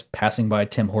I guess passing by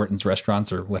Tim Hortons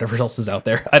restaurants or whatever else is out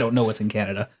there. I don't know what's in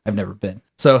Canada. I've never been.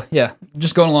 So yeah,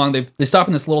 just going along. They stop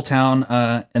in this little town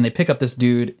and they pick up this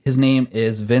dude. His name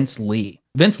is Vince Lee.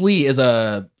 Vince Lee is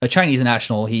a Chinese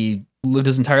national. He lived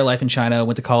his entire life in China,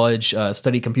 went to college,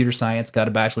 studied computer science, got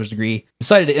a bachelor's degree,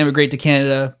 decided to immigrate to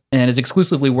Canada, and is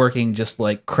exclusively working just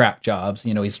like crap jobs.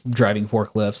 You know, he's driving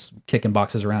forklifts, kicking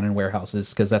boxes around in warehouses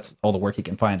because that's all the work he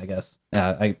can find, I guess.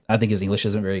 I think his English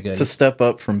isn't very good. It's a step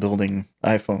up from building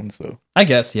iPhones, though. I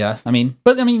guess, yeah. I mean,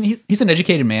 he's an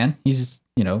educated man. He's just,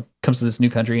 you know, comes to this new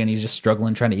country and he's just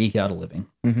struggling, trying to eke out a living.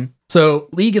 Mm-hmm. So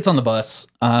Lee gets on the bus.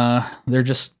 They're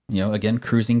just, you know, again,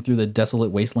 cruising through the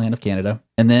desolate wasteland of Canada.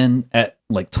 And then at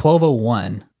like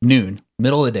 12:01 noon,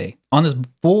 middle of the day, on this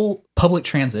full public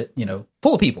transit, you know,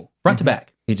 full of people, front to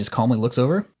back, he just calmly looks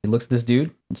over. He looks at this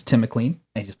dude. It's Tim McLean.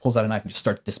 And he just pulls out a knife and just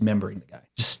starts dismembering the guy,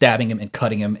 just stabbing him and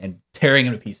cutting him and tearing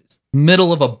him to pieces.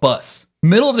 Middle of a bus.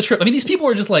 Middle of the trip. I mean, these people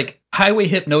are just like highway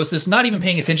hypnosis, not even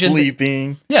paying attention.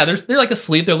 Sleeping. Yeah, they're like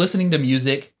asleep. They're listening to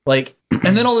music. Like,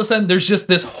 and then all of a sudden, there's just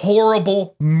this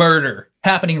horrible murder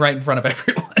happening right in front of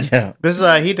everyone. Yeah. This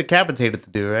is he decapitated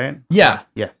the dude, right? Yeah.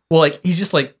 Yeah. Well, like he's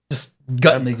just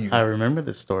gutting the dude. I remember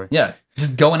this story. Yeah,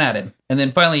 just going at him, and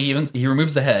then finally he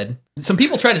removes the head. Some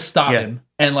people try to stop him,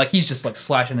 and like he's just like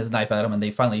slashing his knife at him,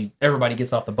 and everybody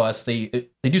gets off the bus. They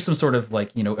do some sort of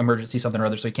like, you know, emergency something or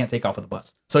other, so he can't take off of the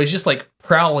bus. So he's just like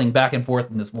prowling back and forth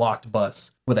in this locked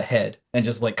bus with a head and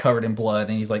just like covered in blood,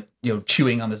 and he's like, you know,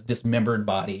 chewing on this dismembered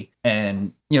body.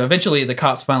 And you know, eventually the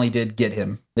cops finally did get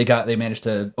him. They managed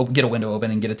to get a window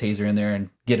open and get a taser in there and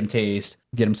get him tased,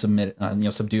 get him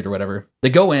subdued or whatever. They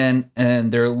go in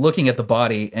and they're looking at the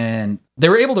body, and they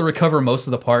were able to recover most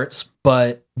of the parts,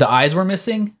 but the eyes were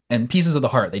missing and pieces of the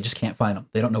heart. They just can't find them.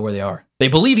 They don't know where they are. They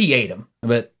believe he ate them,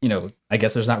 but you know, I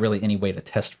guess there's not really any way to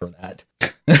test for that.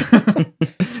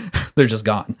 They're just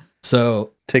gone.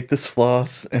 So take this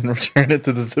floss and return it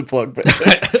to the Ziploc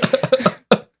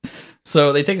bag.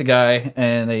 So they take the guy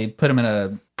and they put him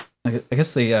in I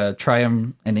guess they try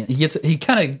him, and he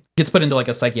kind of gets put into like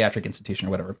a psychiatric institution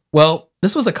or whatever. Well,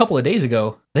 this was a couple of days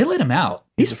ago. They let him out.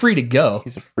 He's free to go.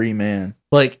 He's a free man.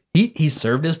 Like he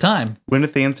served his time. When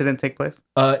did the incident take place?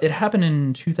 It happened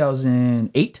in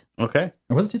 2008. Okay.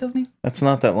 Or was it 2008? That's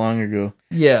not that long ago.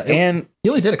 Yeah. And he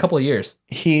only did a couple of years.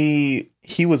 He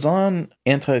was on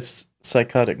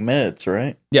antipsychotic meds,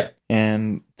 right? Yeah.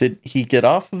 And did he get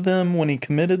off of them when he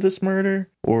committed this murder,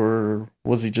 or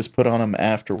was he just put on them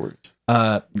afterwards?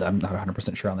 I'm not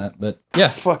 100% sure on that, but yeah.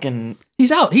 Fucking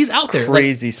He's out there.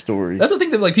 Crazy like, story. That's the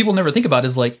thing that like people never think about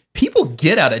is like people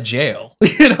get out of jail.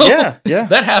 You know? Yeah.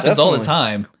 That happens all the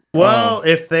definitely. time. Well,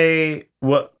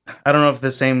 I don't know if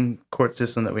the same court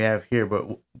system that we have here,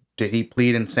 but did he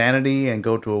plead insanity and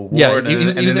go to a ward? Yeah,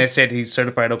 then they said he's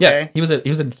certified okay? Yeah, he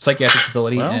was a psychiatric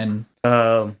facility. Well, and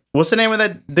what's the name of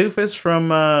that doofus from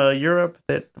Europe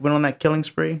that went on that killing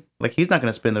spree? Like, he's not going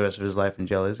to spend the rest of his life in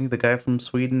jail, is he? The guy from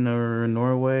Sweden or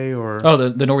Norway or... Oh,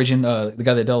 the Norwegian, the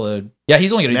guy that dealt yeah,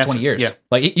 he's only going to do 20 years. Yeah.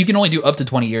 Like, you can only do up to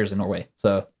 20 years in Norway,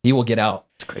 so he will get out.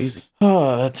 It's crazy.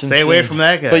 Oh, that's insane. Stay away from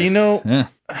that guy. But you know... Yeah.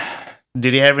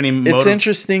 Did he have any It's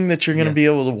interesting that you're going to be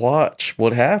able to watch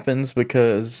what happens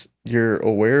because you're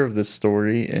aware of this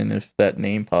story, and if that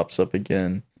name pops up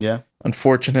again... Yeah.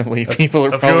 Unfortunately, people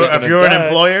are probably if you're an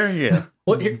employer, yeah.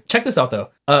 Well, here, check this out,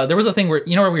 though. There was a thing where,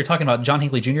 you know, where we were talking about John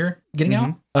Hinckley Jr. getting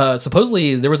out?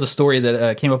 Supposedly, there was a story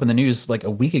that came up in the news like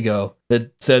a week ago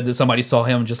that said that somebody saw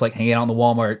him just like hanging out in the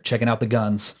Walmart, checking out the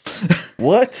guns.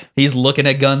 What? He's looking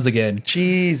at guns again.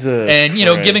 Jesus. And, you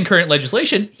know, Christ. given current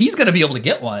legislation, he's going to be able to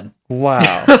get one.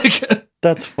 Wow. Like,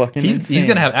 that's fucking insane. He's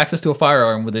going to have access to a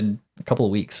firearm within a couple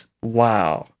of weeks.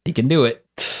 Wow. He can do it.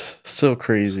 So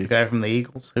crazy. The guy from the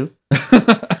Eagles, who?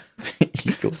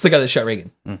 It's the guy that shot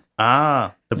Reagan. The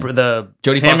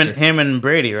Jodie Foster. him and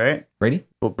Brady, right? Brady?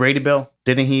 Well, Brady Bill,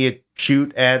 didn't he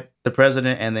shoot at the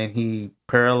president and then he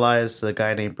paralyzed the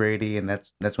guy named Brady, and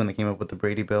that's when they came up with the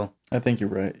Brady Bill. I think you're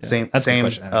right. Yeah. Same.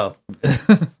 Oh,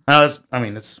 I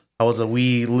was a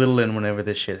wee littlein whenever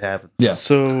this shit happened. Yeah.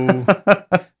 So,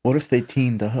 what if they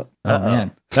teamed up? Oh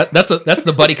man, that's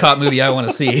the buddy cop movie I want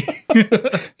to see.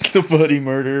 It's a buddy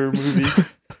murder movie.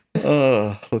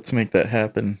 Let's make that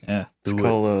happen. Yeah. Let's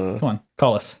call Come on,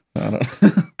 call us. I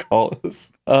don't call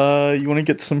us. You want to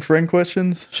get some friend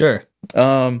questions? Sure.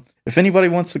 If anybody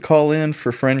wants to call in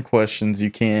for friend questions, you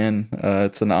can.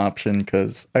 It's an option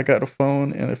because I got a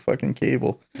phone and a fucking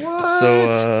cable. What?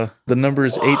 So the number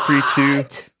is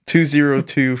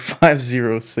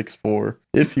 832-202-5064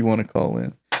 if you want to call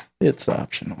in. It's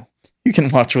optional. You can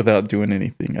watch without doing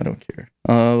anything. I don't care.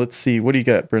 Let's see. What do you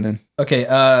got, Brennan? Okay.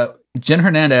 Jen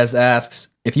Hernandez asks,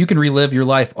 if you can relive your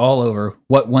life all over,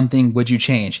 what one thing would you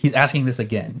change? He's asking this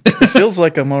again. It feels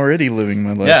like I'm already living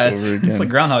my life over again. It's like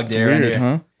Groundhog Day.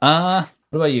 Weird, huh?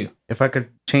 What about you? If I could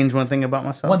change one thing about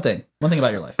myself, One thing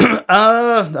about your life.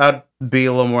 I'd be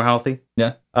a little more healthy.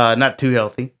 Yeah. Not too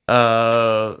healthy.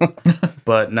 But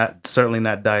certainly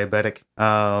not diabetic.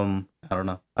 I don't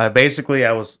know. I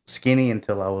was skinny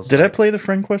until I was. Did I play the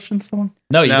friend question song?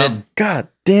 No, you No. didn't. God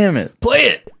damn it. Play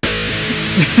it.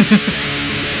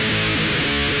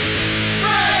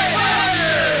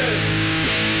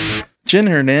 Jen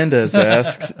Hernandez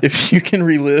asks, if you can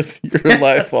relive your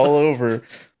life all over,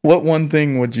 what one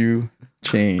thing would you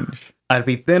change? I'd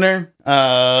be thinner.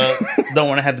 Don't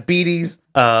want to have the beaties.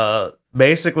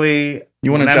 Basically,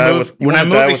 You want to when I die moved- with, you when wanna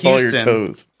I die moved with to all your Houston,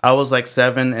 toes. I was like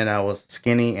 7 and I was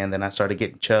skinny, and then I started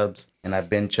getting chubs, and I've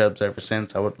been chubs ever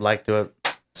since. I would like to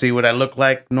see what I look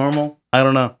like normal. I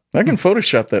don't know. I can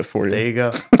Photoshop that for you. There you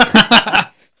go.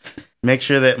 Make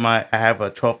sure that I have a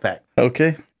 12 pack.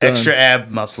 Okay. Done. Extra ab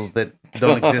muscles that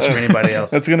don't exist for anybody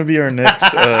else. That's going to be our next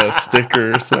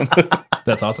sticker or something.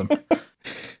 That's awesome.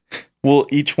 Well,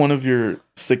 each one of your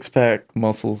 6-pack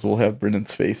muscles will have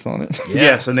Brennan's face on it. Yeah.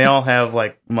 Yes, and they all have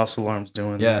like muscle arms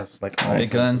doing this. Like all Big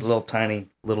guns. little tiny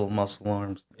little muscle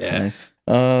arms. Yeah. Nice.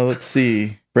 Let's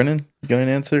see. Brennan, you got an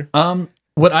answer?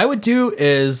 What I would do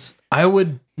is I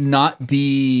would not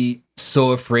be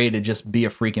so afraid to just be a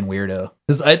freaking weirdo.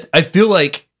 Because I feel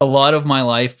like a lot of my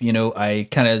life, I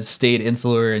kind of stayed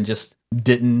insular and just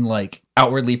didn't like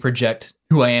outwardly project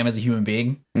who I am as a human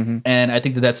being. Mm-hmm. And I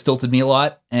think that stilted me a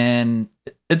lot. And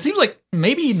it seems like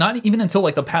maybe not even until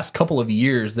like the past couple of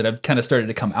years that I've kind of started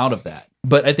to come out of that.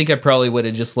 But I think I probably would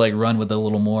have just like run with it a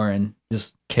little more and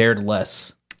just cared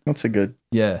less. That's a good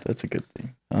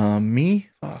thing. Me?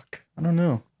 Fuck. I don't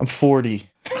know. I'm 40.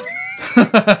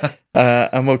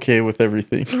 I'm okay with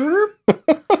everything.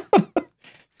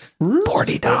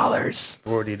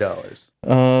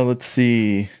 $40. Let's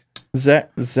see.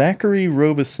 Zachary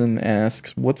Robeson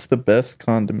asks, "What's the best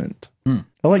condiment?"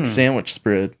 I like sandwich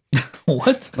spread.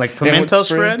 What? Like Sandwich pimento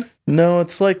spread? No,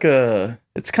 it's like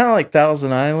it's kind of like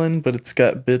Thousand Island, but it's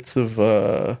got bits of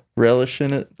relish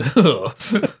in it.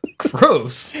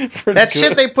 Gross. That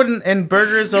shit they put in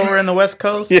burgers over in the West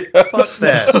Coast? Yeah. Fuck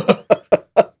that.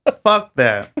 Fuck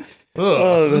that.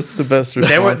 Oh, that's the best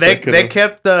response. They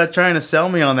kept trying to sell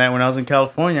me on that when I was in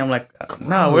California. I'm like,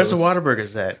 no, where's the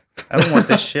Whataburgers at? I don't want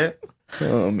this shit.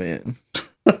 Oh man.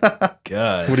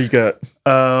 God. What do you got?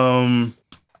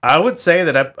 I would say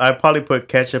that I probably put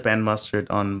ketchup and mustard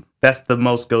on. That's the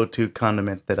most go-to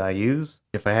condiment that I use.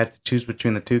 If I had to choose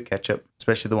between the two, ketchup,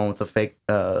 especially the one with the fake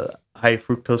high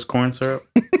fructose corn syrup,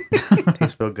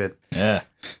 tastes real good. Yeah.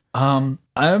 I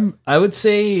would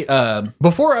say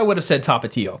before I would have said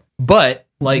Tapatio, but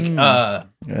like Yeah,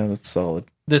 that's solid.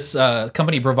 this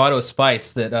company Bravado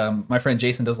Spice that my friend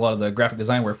Jason does a lot of the graphic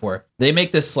design work for. They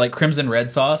make this like crimson red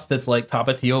sauce that's like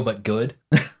Tapatio but good.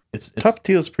 It's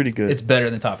Tapatio's pretty good. It's better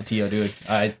than Tapatio, dude.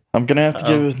 I'm gonna have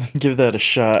to give that a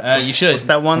shot. You should. What's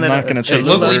that one I'm that not gonna it's take the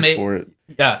locally word made- for it.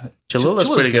 Yeah, Cholula's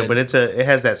pretty good, good. but it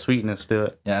has that sweetness to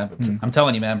it. Yeah, I'm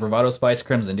telling you, man, Bravado Spice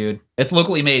Crimson, dude. It's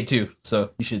locally made too,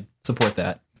 so you should support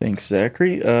that. Thanks,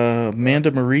 Zachary.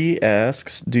 Amanda Marie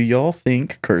asks, "Do y'all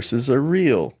think curses are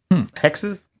real?"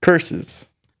 Hexes? Curses.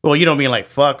 Well, you don't mean like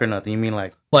fuck or nothing. You mean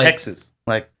like hexes,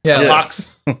 like Yeah, a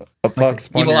Yes. box. A box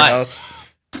upon evil your eye. house.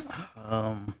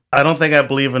 I don't think I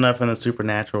believe enough in the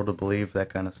supernatural to believe that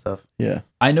kind of stuff. Yeah.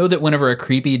 I know that whenever a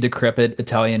creepy, decrepit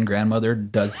Italian grandmother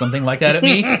does something like that at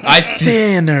me, I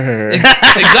Thinner.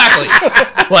 exactly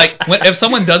like if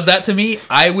someone does that to me,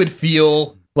 I would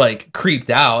feel like creeped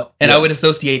out, and I would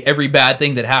associate every bad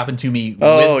thing that happened to me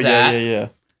Oh with yeah, that. yeah.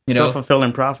 You know,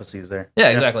 Self-fulfilling prophecies there. yeah,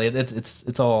 exactly.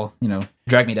 It's all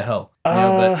drag me to hell. You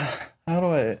know, How do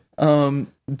I?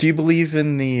 Do you believe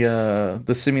in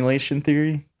the simulation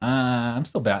theory? I'm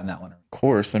still batting that one. Of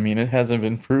course. I mean, it hasn't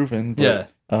been proven. But,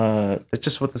 Yeah. It's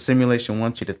just what the simulation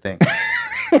wants you to think.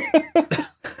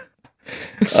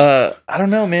 I don't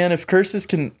know, man. If curses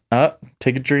can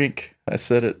take a drink, I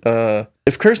said it.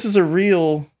 If curses are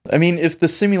real, I mean, if the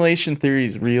simulation theory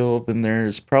is real, then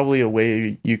there's probably a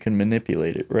way you can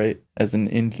manipulate it, right? As an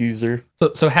end user,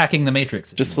 So hacking the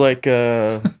Matrix, just like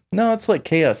no, it's like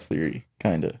chaos theory,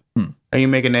 kind of. Or you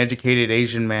make an educated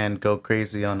Asian man go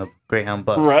crazy on a Greyhound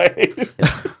bus. Right.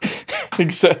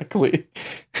 Exactly.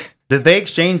 Did they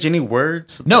exchange any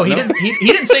words? No, he didn't. He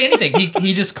didn't say anything.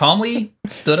 He just calmly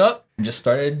stood up and just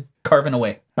started carving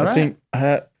away. I think,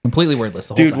 Completely wordless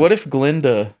the whole dude, time. what if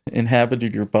Glinda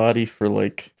inhabited your body for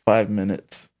like 5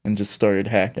 minutes and just started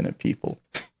hacking at people?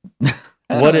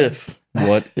 What if?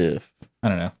 I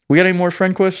don't know. We got any more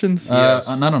friend questions? Not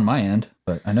on my end,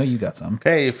 but I know you got some.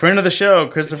 Okay, friend of the show,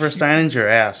 Christopher Steininger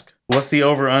asked, "What's the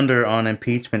over/under on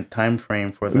impeachment time frame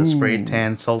for the spray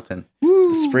tan sultan?"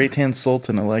 The spray tan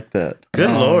sultan. I like that.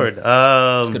 Good lord,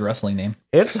 It's a good wrestling name.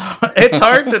 it's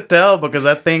hard to tell because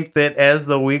I think that as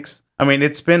the weeks, I mean,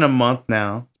 it's been a month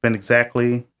now. It's been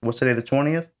exactly what's today, the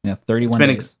 20th? Yeah, 31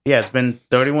 days. It's been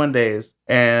 31 days,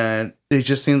 and it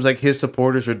just seems like his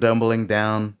supporters are doubling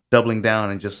down,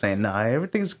 and just saying, "Nah,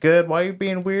 everything's good. Why are you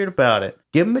being weird about it?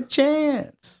 Give him a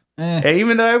chance." And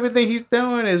even though everything he's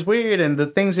doing is weird, and the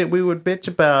things that we would bitch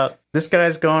about, this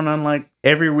guy's gone on like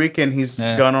every weekend. He's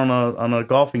gone on a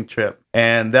golfing trip,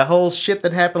 and that whole shit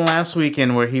that happened last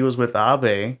weekend where he was with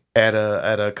Abe at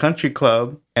a country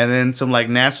club, and then some like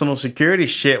national security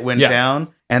shit went down,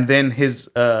 and then his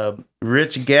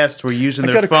rich guests were using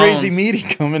their phones. I got a crazy meeting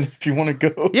coming if you want to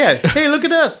go. Yeah, hey, look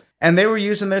at us, and they were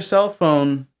using their cell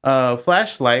phone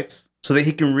flashlights so that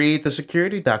he can read the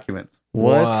security documents.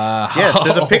 What? Wow. Yes,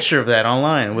 there's a picture of that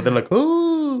online where they're like,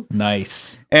 "Ooh,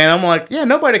 Nice." and I'm like, yeah,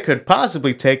 nobody could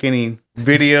possibly take any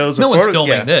videos. No or one's photos.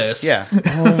 filming this. Yeah,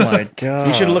 Oh my god.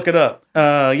 you should look it up.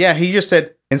 Yeah, he just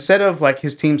said instead of like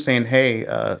his team saying, "Hey,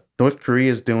 North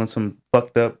Korea is doing some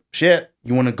fucked up shit.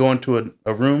 You want to go into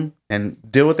a room and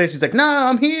deal with this?" He's like, "No,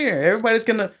 I'm here. Everybody's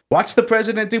gonna watch the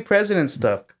president do president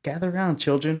stuff. Gather around,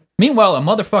 children." Meanwhile, a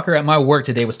motherfucker at my work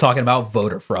today was talking about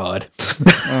voter fraud.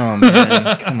 Oh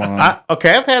man, come on.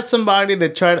 I've had somebody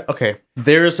that tried. Okay,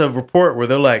 there's a report where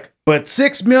they're like, "But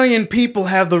 6 million people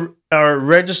are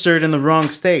registered in the wrong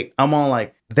state." I'm all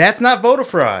like, "That's not voter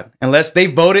fraud unless they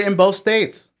voted in both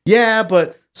states." Yeah,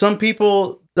 but some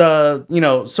people,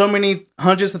 so many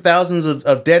hundreds of thousands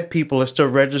of dead people are still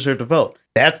registered to vote.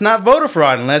 That's not voter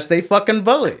fraud unless they fucking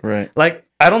vote. Right. Like,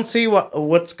 I don't see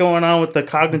what's going on with the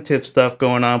cognitive stuff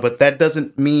going on, but that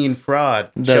doesn't mean fraud.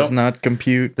 Does not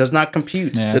compute. Does not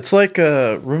compute. Yeah. It's like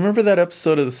remember that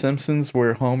episode of The Simpsons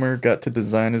where Homer got to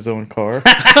design his own car?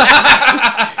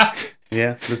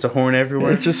 Yeah, there's a horn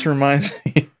everywhere. It just reminds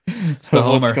me the of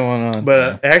what's Homer. going on.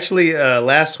 But actually,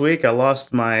 last week I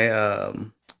lost my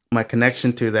my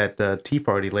connection to that Tea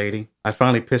Party lady. I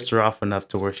finally pissed her off enough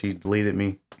to where she deleted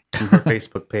me from her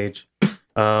Facebook page.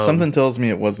 Something tells me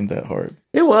it wasn't that hard.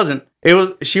 It wasn't. It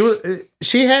was.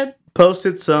 She had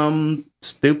posted some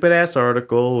stupid ass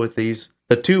article with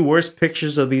the two worst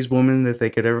pictures of these women that they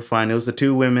could ever find. It was the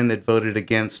two women that voted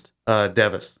against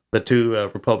Davis, the two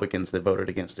Republicans that voted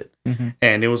against it,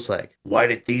 and it was like, why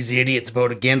did these idiots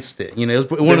vote against it? You know, it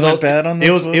was one of those bad on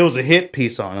this. It was a hit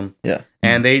piece on them. Yeah,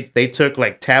 and they took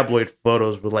like tabloid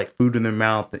photos with like food in their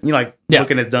mouth,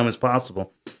 looking as dumb as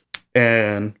possible.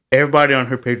 And everybody on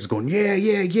her page was going, yeah.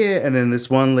 And then this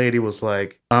one lady was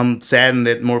like, I'm saddened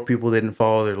that more people didn't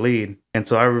follow their lead. And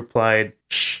so I replied,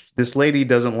 shh, this lady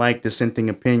doesn't like dissenting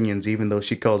opinions, even though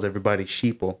she calls everybody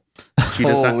sheeple. She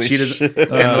does not. She doesn't.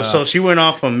 And so she went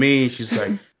off on me. She's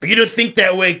like, if you don't think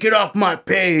that way, get off my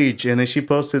page. And then she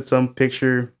posted some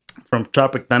picture from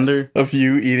Tropic Thunder of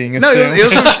you eating a no, sandwich.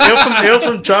 it was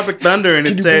from Tropic Thunder, and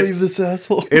Can you believe this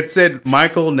asshole? It said,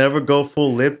 Michael, never go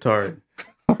full libtard.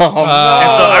 Oh, no.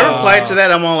 And so I replied to that.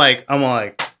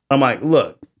 I'm like,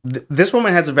 look, this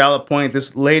woman has a valid point.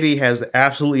 This lady has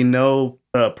absolutely no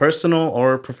personal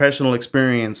or professional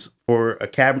experience for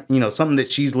a something that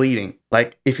she's leading.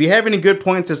 Like, if you have any good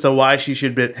points as to why she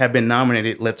should have been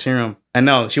nominated, let's hear them. I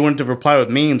know she wanted to reply with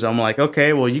memes. I'm like,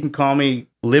 okay, well, you can call me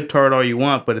libtard all you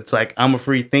want, but it's like, I'm a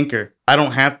free thinker. I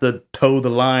don't have to toe the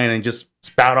line and just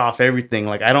spout off everything.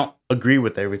 Like, I don't agree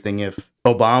with everything. If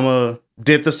Obama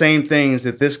did the same things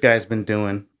that this guy's been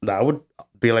doing, I would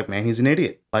be like, man, he's an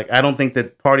idiot. Like, I don't think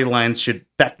that party lines should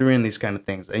factor in these kind of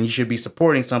things, and you should be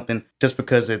supporting something just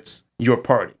because it's your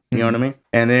party. You know what I mean?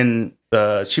 And then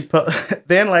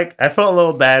then like I felt a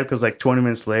little bad because like 20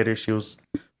 minutes later she was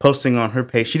posting on her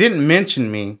page. She didn't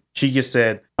mention me. She just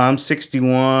said, I'm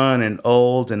 61 and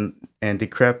old and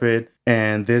decrepit,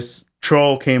 and this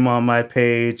troll came on my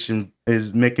page and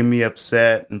is making me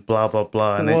upset and blah blah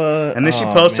blah. And then she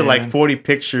posted like 40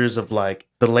 pictures of like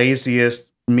the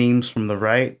laziest memes from the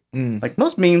right. Like,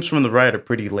 most memes from the right are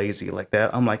pretty lazy like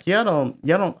that. I'm like, y'all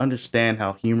don't understand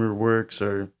how humor works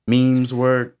or memes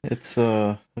work. It's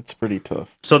pretty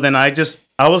tough. So then I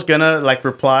was gonna like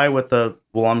reply with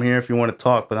well, I'm here if you want to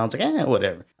talk, but I was like,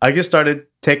 whatever. I just started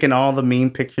taking all the meme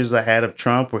pictures I had of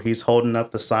Trump where he's holding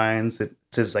up the signs that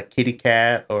says like kitty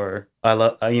cat or I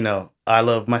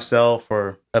love myself,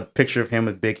 or a picture of him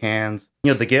with big hands.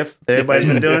 You know, the GIF that everybody's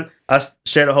been doing. I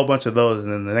shared a whole bunch of those,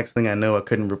 and then the next thing I knew, I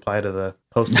couldn't reply to the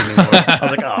post anymore. I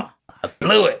was like, oh, I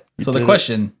blew it. So the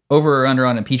question, over or under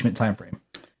on impeachment time frame?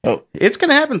 Oh, it's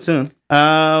gonna happen soon.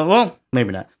 Well,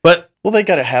 maybe not. But Well, they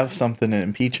got to have something to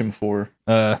impeach him for.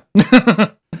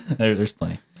 There's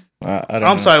plenty. I don't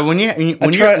I'm know. sorry. When your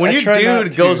try not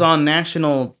dude to. goes on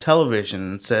national television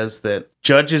and says that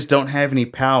judges don't have any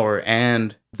power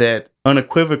and that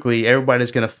unequivocally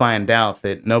everybody's going to find out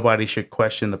that nobody should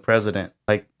question the president.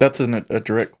 Like That's a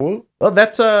direct quote? well,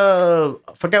 that's I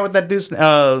forgot what that dude's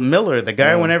Miller, the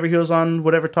guy. Whenever he was on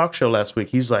whatever talk show last week,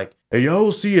 he's like, "Hey, y'all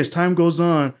will see as time goes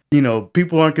on,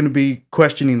 people aren't going to be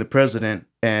questioning the president,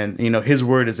 and his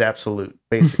word is absolute,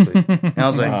 basically." And I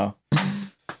was like, Wow.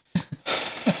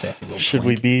 A sassy little Should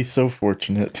we twink. be so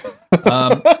fortunate?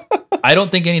 I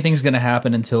don't think anything's going to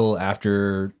happen until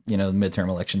after the midterm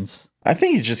elections. I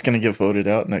think he's just going to get voted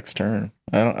out next term.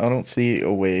 I don't see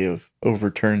a way of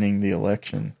overturning the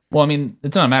election. Well, I mean,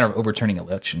 it's not a matter of overturning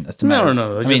election. It's a matter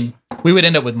No. I mean, we would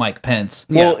end up with Mike Pence.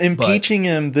 Well, but- impeaching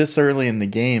him this early in the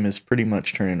game is pretty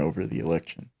much turning over the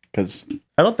election because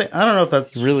I don't know if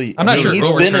that's really. I'm not sure he's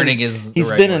overturning been in, is the He's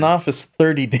right been in word. office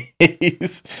 30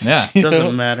 days. Yeah. You know?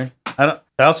 doesn't matter.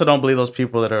 I also don't believe those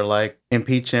people that are like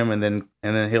impeach him and then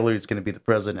Hillary's going to be the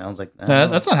president. I was like, nah,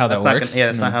 That's not how that works.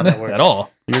 That's not how that works At all.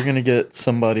 You're gonna get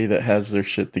somebody that has their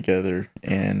shit together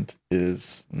and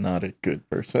is not a good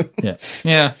person. Yeah.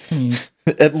 Yeah. I mean,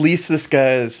 At least this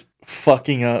guy is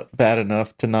fucking up bad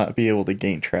enough to not be able to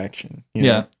gain traction. you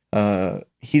know?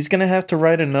 He's gonna have to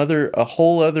write a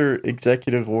whole other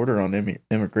executive order on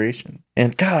immigration.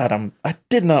 And God, I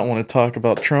did not want to talk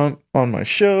about Trump on my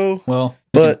show. well,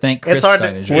 But thank Chris it's hard to-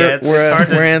 Steinitz. Yeah,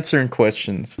 We're answering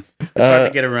questions. It's hard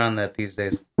to get around that these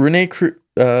days. Renee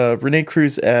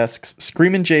Cruz asks,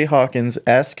 Screamin' Jay Hawkins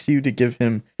asks you to give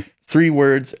him 3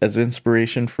 words as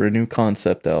inspiration for a new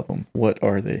concept album. What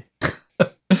are they?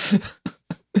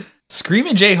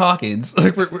 Screaming Jay Hawkins.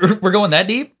 Like, we're going that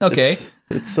deep? Okay.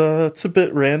 It's a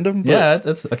bit random, but Yeah,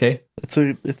 that's okay. it's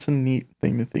a neat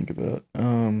thing to think about.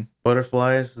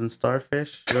 Butterflies and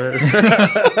starfish.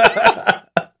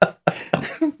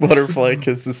 Butterfly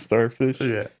kisses starfish.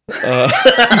 Yeah.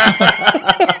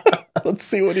 Let's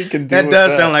see what he can do. That with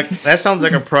does sound like that sounds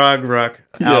like a prog rock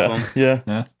album. Yeah,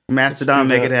 Mastodon, Let's do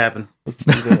make that. it happen. let's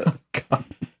do that.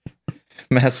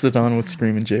 Mastodon with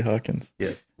Screaming Jay Hawkins.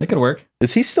 Yes. That could work.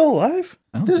 Is he still alive?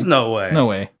 I don't There's think- no way. no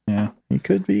way. Yeah. He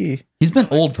could be. He's been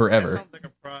old forever. Sounds like a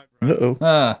prog rock. Uh-oh.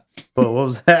 But what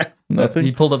was that? Nothing.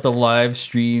 He pulled up the live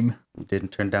stream.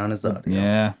 Didn't turn down his audio.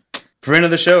 Yeah. Friend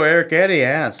of the show, Eric Eddy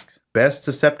asks, best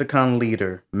Decepticon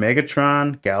leader,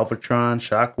 Megatron, Galvatron,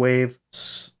 Shockwave,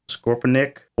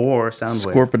 Scorpionic, or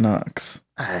Soundwave? Scorpionox.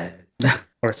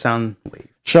 Or Soundwave.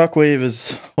 Shockwave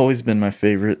has always been my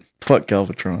favorite. Fuck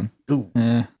Galvatron. Ooh.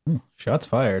 Yeah. Ooh, shots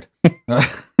fired.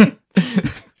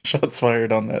 Shots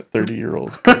fired on that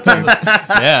 30-year-old.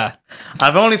 Yeah.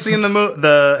 I've only seen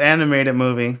the animated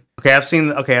movie. I've seen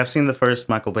the first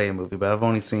Michael Bay movie, but I've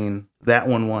only seen that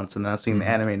one once, and then I've seen the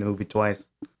animated movie twice,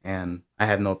 and I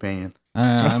have no opinion.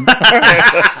 Well,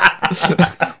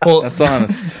 That's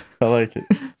honest. I like it.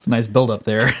 it's a nice build up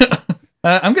there.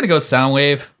 I'm gonna go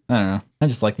Soundwave. I don't know. I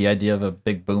just like the idea of a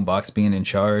big boombox being in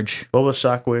charge. What was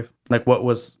Shockwave? Like, what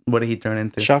did he turn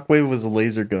into? Shockwave was a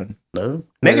laser gun. No?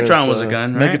 Megatron Whereas, was a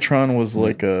gun, right? Megatron was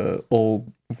like a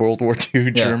old World War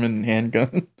II German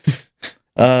handgun.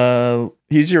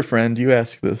 He's your friend. You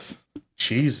ask this.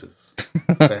 Jesus.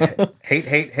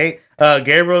 hate.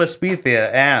 Gabriel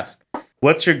Espethia asked,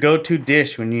 what's your go-to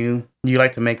dish when you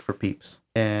like to make for peeps?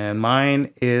 And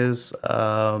mine is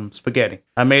spaghetti.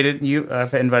 I made it.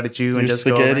 I've invited you Your and just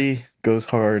spaghetti goes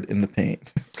hard in the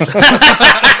paint.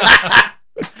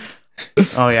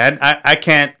 Oh yeah, I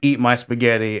can't eat my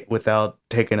spaghetti without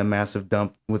taking a massive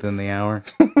dump within the hour.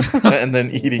 And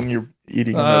then eating No,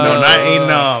 another. not eating.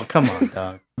 No, come on,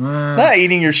 dog. Not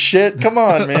eating your shit. Come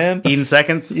on, man. Eating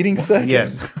seconds. Eating seconds.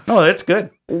 Yes. Oh, it's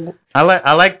good. I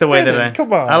like the way Brennan,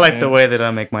 come on, I like man. the way that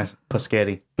I make my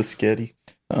paschetti. Biscotti.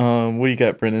 What do you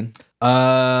got, Brennan?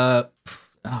 Oh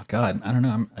God, I don't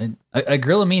know. I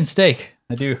grill a mean steak.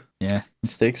 I do. Yeah.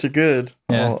 Steaks are good.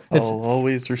 Yeah, I'll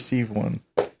always receive one.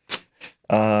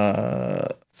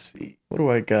 Let's see. What do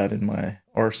I got in my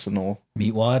arsenal?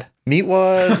 Meat wad. Meat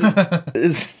wad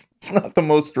it's not the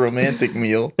most romantic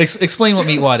meal. Explain what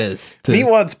meat wad is. Meat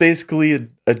wad's basically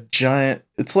a giant.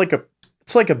 It's like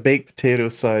a baked potato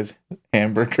size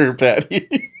hamburger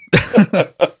patty.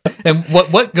 And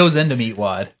what goes into meat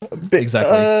wad?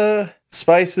 Exactly.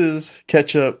 Spices,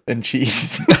 ketchup, and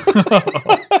cheese.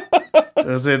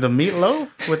 Is it a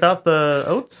meatloaf without the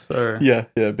oats? Or yeah,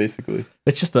 basically.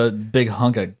 It's just a big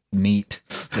hunk of meat.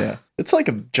 Yeah. It's like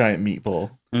a giant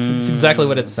meatball. It's exactly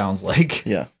what it sounds like.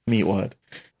 Yeah, meat wad.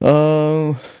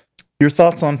 Your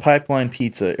thoughts on pipeline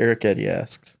pizza? Eric Eddy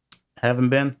asks. haven't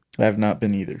been. I have not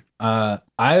been either.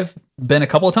 I've been a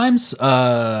couple of times.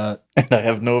 And I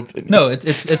have no opinion. No,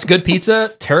 it's good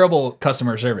pizza, terrible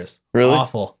customer service. Really?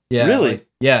 Awful. Yeah. Really? Like,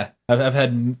 yeah. I've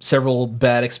had several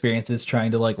bad experiences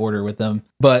trying to like order with them.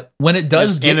 But when it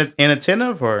does Just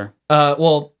inattentive or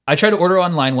well, I tried to order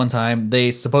online one time.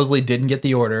 They supposedly didn't get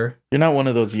the order. You're not one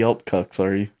of those Yelp cucks,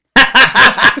 are you?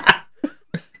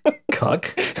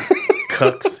 Cuck.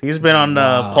 Cooks. He's been on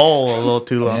the pole a little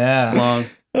too long. Yeah.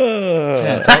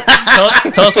 Yeah,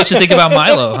 tell us what you think about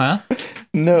Milo, huh?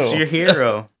 No. It's your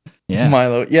hero. Yeah.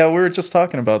 Milo. Yeah, we were just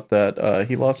talking about that.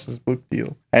 He lost his book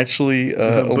deal. Actually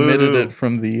omitted it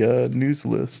from the news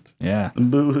list. Yeah.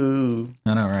 Boo-hoo.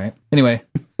 I know, right? Anyway,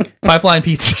 Pipeline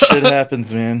Pizza. Shit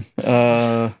happens, man.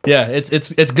 Yeah,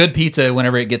 it's good pizza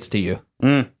whenever it gets to you.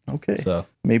 Okay. So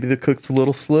maybe the cook's a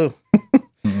little slow.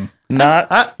 Not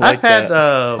I've had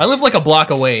that. I live like a block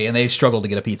away, and they struggle to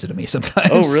get a pizza to me sometimes.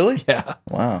 Oh, really? Yeah.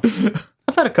 Wow.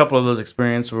 I've had a couple of those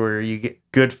experiences where you get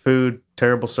good food,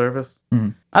 terrible service.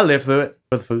 I live through it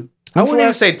for the food. I wouldn't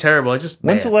even say terrible. I just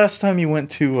When's the last time you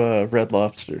went to Red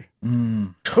Lobster?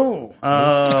 Cool. It's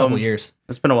been a couple years.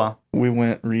 It's been a while. We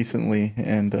went recently,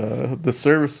 and the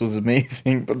service was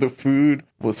amazing, but the food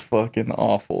was fucking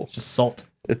awful. Just salt.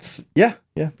 It's yeah,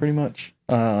 pretty much.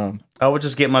 I would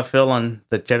just get my fill on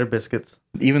the cheddar biscuits.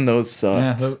 Even those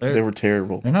sucked. Yeah, they were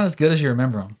terrible. They're not as good as you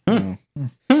remember them.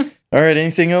 All right,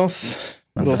 anything else?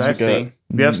 What else I we see. got?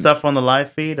 Do you have stuff on the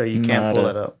live feed, or you can't pull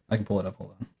Nada. it up? I can pull it up.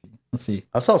 Hold on. Let's see.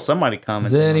 I saw somebody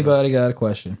comment. Has anybody got a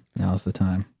question? Now's the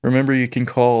time. Remember, you can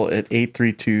call at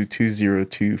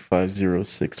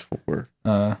 832-202-5064.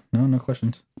 No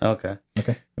questions. Okay.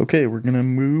 Okay, we're gonna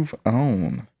move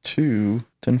on to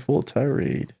Tinfoil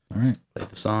Tirade. All right. Play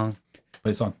the song.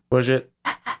 Play the song. Push it.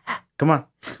 Come on.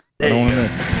 I don't want to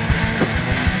miss.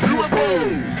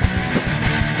 UFOs!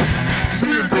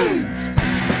 Seeing ghosts!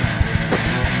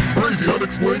 Crazy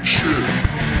unexplained shit!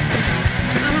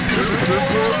 It's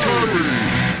Tinfoil Tirade!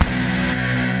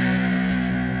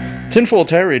 Tinfoil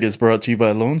Tirade is brought to you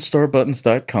by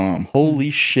LoneStarButtons.com. Holy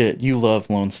shit, you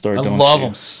love Lone Star, I don't love you?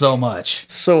 them so much.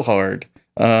 So hard.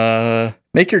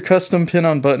 Make your custom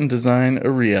pin-on button design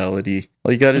a reality.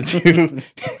 All you gotta do...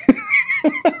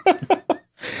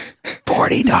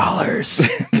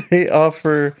 $40. They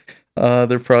offer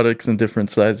their products in different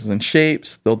sizes and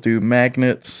shapes. They'll do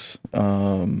magnets,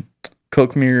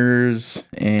 Coke mirrors,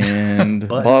 and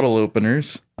bottle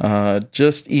openers.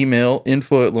 Just email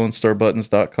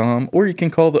info@lonestarbuttons.com, or you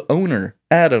can call the owner,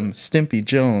 Adam Stimpy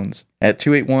Jones, at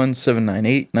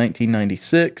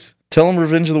 281-798-1996. Tell them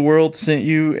Revenge of the World sent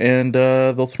you, and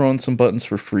they'll throw in some buttons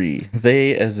for free.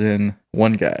 They, as in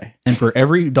one guy. And for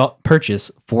every purchase,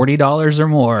 $40 or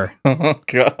more, Oh,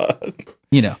 God.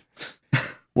 you know.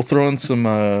 We'll throw in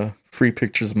some free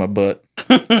pictures of my butt.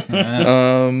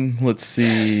 Let's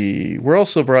see. We're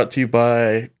also brought to you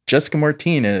by Jessica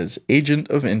Martinez, agent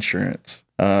of insurance.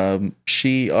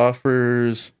 She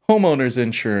offers homeowners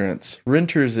insurance,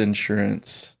 renters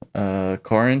insurance,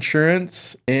 car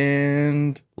insurance,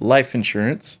 and life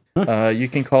insurance. You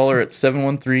can call her at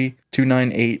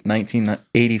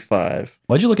 713-298-1985.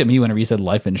 Why'd you look at me whenever you said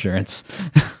life insurance?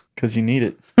 Because you need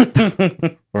it.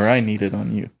 Or I need it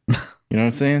on you. You know what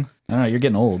I'm saying? Oh, you're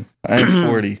getting old. I'm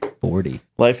 40. 40.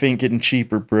 Life ain't getting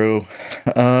cheaper, bro.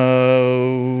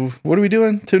 What are we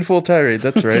doing? Tinfoil Tirade.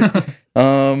 That's right.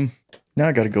 Now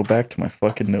I gotta go back to my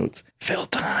fucking notes. Fill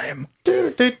time.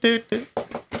 Do, do, do, do.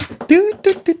 Do,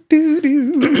 do, do, do,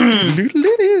 do. Do,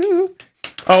 do, do.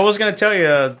 Oh, I was going to tell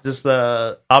you just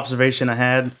observation I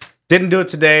had. Didn't do it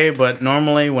today, but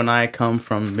normally when I come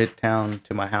from Midtown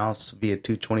to my house via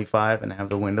 225 and have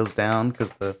the windows down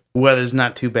because the weather's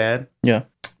not too bad. Yeah.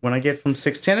 When I get from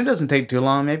 610, it doesn't take too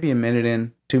long, maybe a minute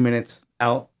in, 2 minutes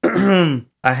out. I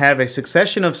have a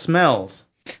succession of smells.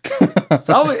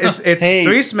 It's Hey.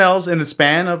 3 smells in the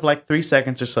span of like 3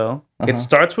 seconds or so. It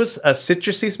starts with a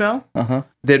citrusy smell,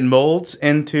 then molds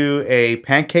into a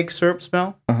pancake syrup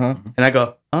smell, and I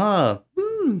go,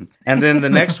 and then the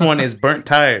next one is burnt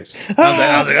tires. I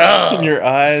was like, oh. In your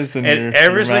eyes and And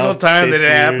every single time that it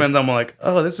happens, I'm like,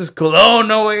 oh, this is cool. Oh,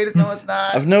 no, wait, no, it's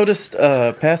not. I've noticed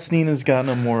Pasadena's gotten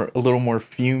a little more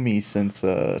fumey since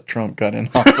Trump got in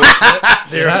office.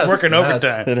 They're working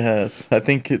overtime. It has. I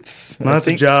think it's Lots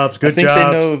of jobs, good I think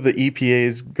jobs. they know the EPA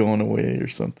is going away or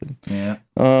something. Yeah.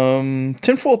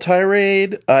 Tinfoil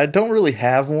Tirade. I don't really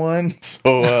have one,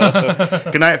 so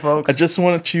Good night, folks. I just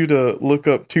wanted you to look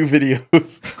up 2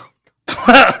 videos. 2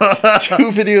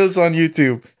 videos on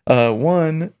YouTube.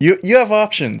 One, you have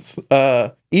options.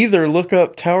 Either look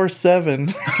up Tower 7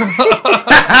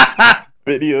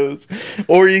 videos,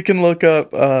 or you can look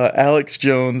up Alex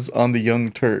Jones on the Young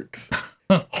Turks.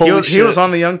 Holy shit. He was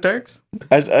on the Young Turks?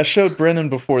 I showed Brennan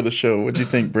before the show. What'd you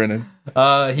think, Brennan?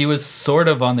 He was sort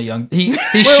of on the Young. He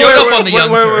showed up on the Young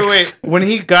Turks. When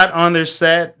he got on their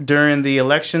set during the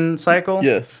election cycle?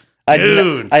 Yes.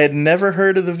 Dude. I had never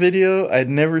heard of the video. I'd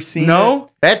never seen it. No,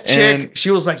 that chick,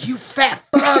 she was like, "You fat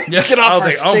fuck! Yeah. Get off our "Oh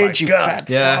my stage, you God." fat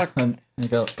Yeah, fuck. and I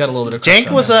got a little bit of. Jank crush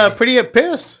on was that. pretty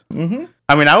pissed. Mm-hmm.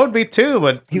 I mean, I would be too,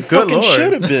 but He good fucking lord,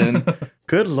 should have been.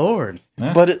 good lord.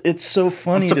 Yeah. But it's so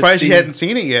funny. I'm surprised to you see. hadn't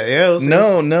seen it yet. Yeah,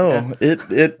 No.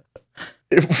 It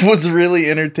was really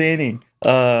entertaining.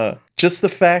 Just the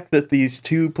fact that these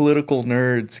two political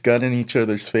nerds got in each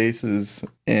other's faces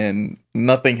and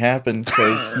nothing happened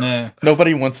because Nah.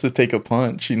 nobody wants to take a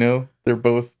punch. You know, they're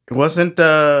both. It wasn't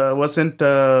I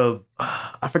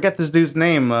forget this dude's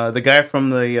name. The guy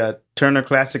from the Turner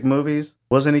Classic Movies.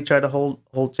 Wasn't he trying to hold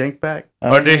Jank back,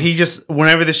 or did he just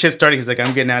whenever the shit started, he's like,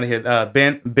 "I'm getting out of here."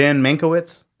 Ben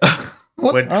Mankiewicz.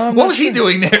 What I'm was not he sure.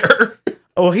 doing there?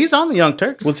 Oh, he's on the Young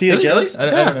Turks. Was he a Is it really? guest? I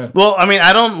don't know. Well, I mean,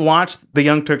 I don't watch the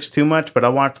Young Turks too much, but I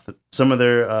watch some of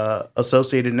their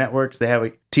associated networks. They have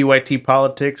a TYT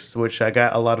Politics, which I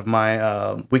got a lot of my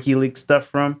WikiLeaks stuff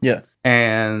from. Yeah.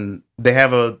 And they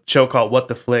have a show called What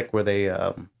the Flick where they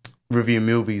review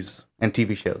movies and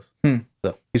TV shows.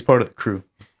 So he's part of the crew.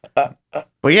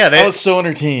 But yeah, I was so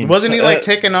entertained. wasn't he like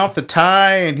taking off the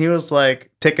tie and he was like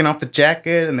taking off the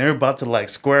jacket and they were about to like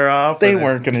square off? They and then-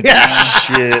 weren't gonna Yeah.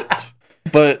 do shit.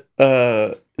 But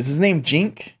is his name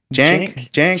Jink? Jank,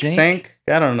 Sank.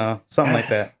 I don't know. Something like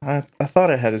that. I thought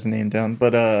I had his name down,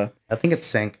 but I think it's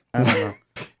Sank. I don't know.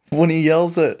 when he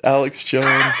yells at Alex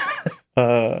Jones,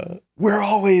 we're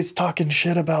always talking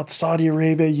shit about Saudi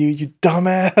Arabia, you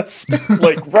dumbass.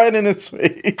 Like right in his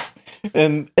face.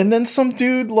 And then some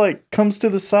dude like comes to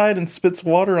the side and spits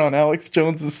water on Alex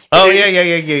Jones's face. Oh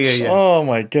yeah. Oh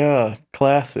my god.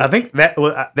 Classic. I think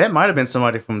that might have been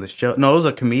somebody from the show. No, it was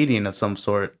a comedian of some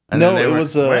sort. And no, then they it were-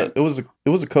 was right? it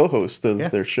was a co-host of Yeah.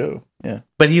 their show. Yeah.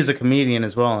 But he's a comedian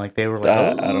as well. Like they were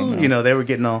like, I don't know. You know, they were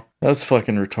getting all. That was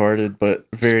fucking retarded, but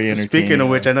very entertaining. Speaking of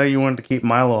which, I know you wanted to keep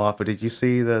Milo off, but did you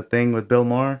see the thing with Bill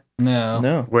Maher No.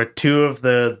 No. where 2 of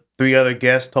the 3 other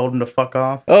guests told him to fuck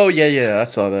off? Oh yeah, I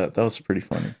saw that. That was pretty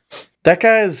funny. That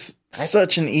guy is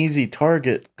such an easy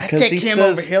target because he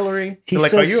says Hillary. he They're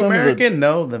like, says are you some of the- American?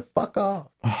 No, then fuck off.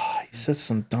 he says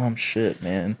some dumb shit,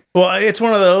 man. Well, it's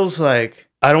one of those like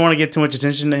I don't want to give too much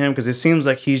attention to him because it seems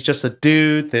like he's just a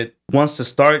dude that wants to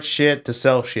start shit to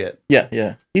sell shit.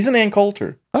 Yeah. He's an Ann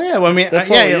Coulter. Oh yeah, well I mean,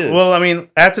 That's all he is. Well, I mean,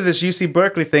 after this UC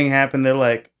Berkeley thing happened, they're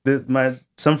like,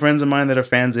 some friends of mine that are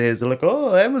fans of his, they're like,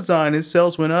 oh, Amazon, his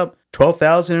sales went up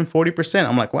 12,040%.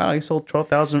 I'm like, wow, he sold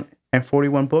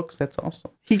 12,041 books. That's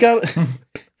awesome. He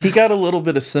got a little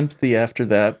bit of sympathy after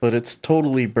that, but it's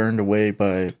totally burned away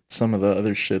by some of the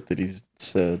other shit that he's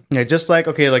said. Yeah, just like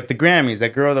the Grammys,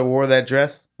 that girl that wore that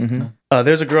dress. Mm-hmm.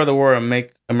 There's a girl that wore a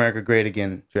 "Make America Great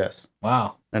Again" dress,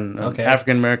 Wow. an Okay.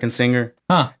 African American singer.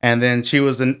 Huh. And then she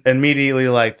was immediately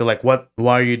like, they're like, what?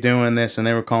 Why are you doing this? And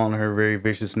they were calling her very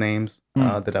vicious names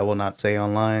that I will not say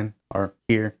online or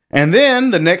here. And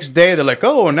then the next day, they're like,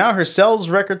 oh, now her sales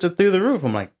records are through the roof.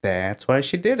 I'm like, that's why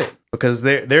she did it. Because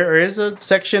there is a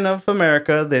section of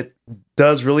America that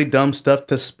does really dumb stuff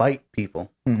to spite people.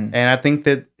 Mm-hmm. And I think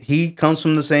that he comes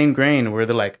from the same grain where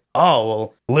they're like, oh,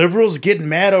 well, liberals getting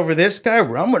mad over this guy.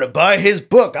 Well, I'm going to buy his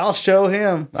book. I'll show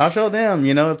him. I'll show them.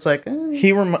 You know, it's like...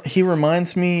 He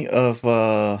reminds me of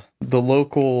the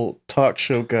local talk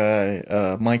show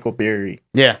guy, Michael Berry,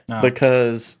 Yeah. Oh.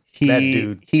 because That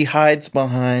dude. he hides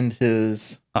behind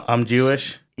his... I'm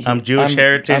Jewish. I'm Jewish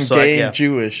heritage. I'm so gay yeah. and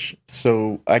Jewish,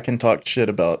 so I can talk shit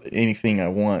about anything I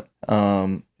want.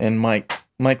 And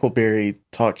Michael Berry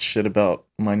talks shit about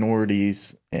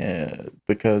minorities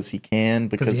because he can,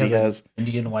 because he has an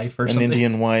Indian wife or an something.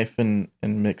 Indian wife and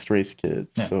mixed race kids.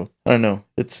 Yeah. So I don't know.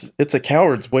 It's a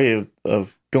coward's way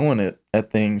of going at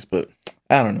things, but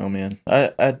I don't know, man.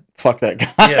 I fuck that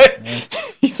guy. Yeah.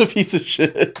 He's a piece of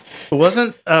shit. It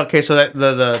wasn't okay. So that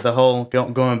the whole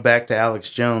going back to Alex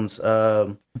Jones.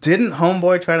 Didn't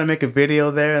Homeboy try to make a video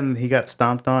there and he got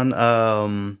stomped on?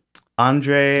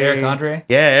 Eric Andre?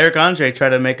 Yeah, Eric Andre tried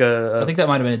to make I think that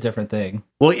might have been a different thing.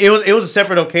 Well, it was a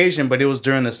separate occasion, but it was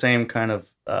during the same kind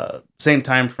of same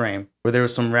time frame where there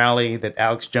was some rally that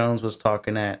Alex Jones was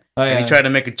talking at, Oh, and yeah. he tried to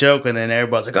make a joke, and then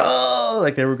everybody's like, "Oh!"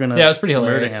 Like they were gonna Yeah, it was pretty murder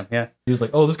hilarious. him. Yeah, He was like,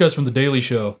 "Oh, this guy's from the Daily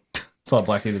Show." Saw a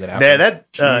black dude that happened.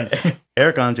 that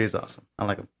Eric Andre's awesome. I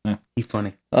like him. Yeah. He's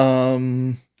funny.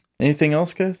 Anything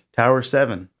else, guys? Tower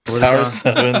 7. What is Tower it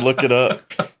 7. Look it up.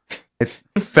 on?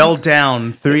 Fell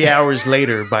down 3 hours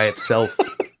later by itself.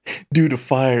 Due to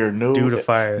fire. Due to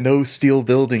fire. No steel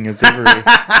building has ever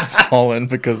fallen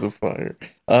because of fire.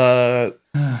 Brennan,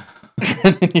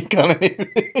 you got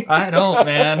anything? I don't,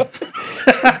 man.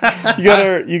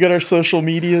 You got our social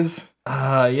medias?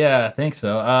 Yeah, I think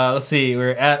so. Let's see.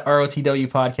 We're at ROTW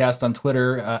Podcast on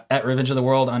Twitter, at Revenge of the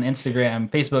World on Instagram,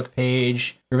 Facebook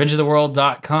page,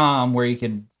 revengeoftheworld.com, where you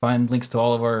can find links to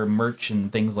all of our merch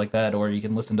and things like that, or you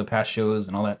can listen to past shows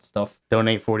and all that stuff.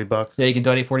 Donate $40. Yeah, you can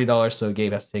donate $40 so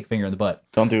Gabe has to take a finger in the butt.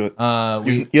 Don't do it.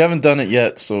 You haven't done it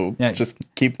yet, so just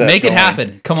keep that Make going. it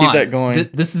happen. Come on. Keep that going.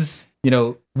 This is,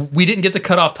 we didn't get to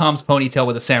cut off Tom's ponytail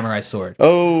with a samurai sword.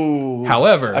 Oh.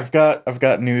 However, I've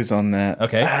got news on that.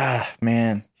 Okay.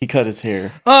 Man, he cut his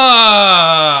hair.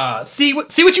 See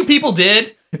what you people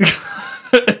did?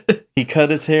 He cut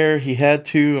his hair. He had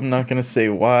to. I'm not gonna say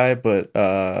why, but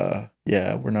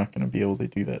yeah, we're not gonna be able to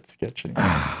do that sketching.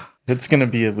 It's gonna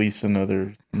be at least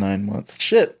another 9 months.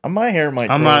 Shit, my hair might.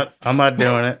 I'm not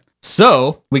doing it.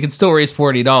 So we can still raise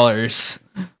 $40.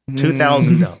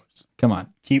 $2,000. Come on.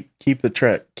 Keep the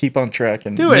track. Keep on track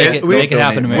and do it. Make it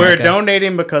happen, America. We're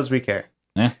donating because we care.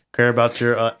 Yeah. Care about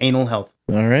your anal health.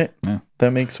 All right. Yeah.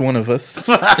 That makes one of us.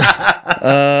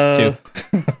 2.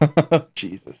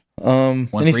 Jesus. One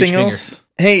for Anything each else?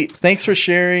 Hey, thanks for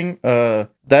sharing.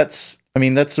 That's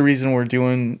the reason we're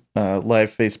doing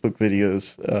live Facebook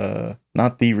videos.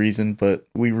 Not the reason, but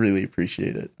we really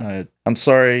appreciate it. I'm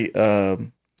sorry.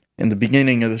 In the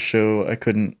beginning of the show, I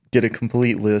couldn't get a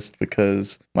complete list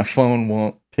because my phone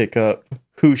won't pick up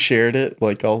who shared it.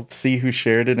 Like, I'll see who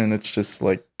shared it, and it's just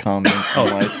like comments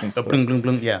and likes and stuff. Bling, bling,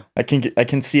 bling. Yeah. I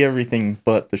can see everything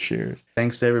but the shares.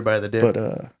 Thanks to everybody that did.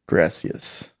 But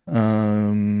gracias.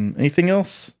 Anything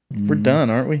else? We're done,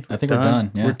 aren't we? I think we're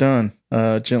done. Yeah. We're done.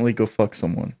 Gently go fuck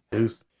someone. Deuce.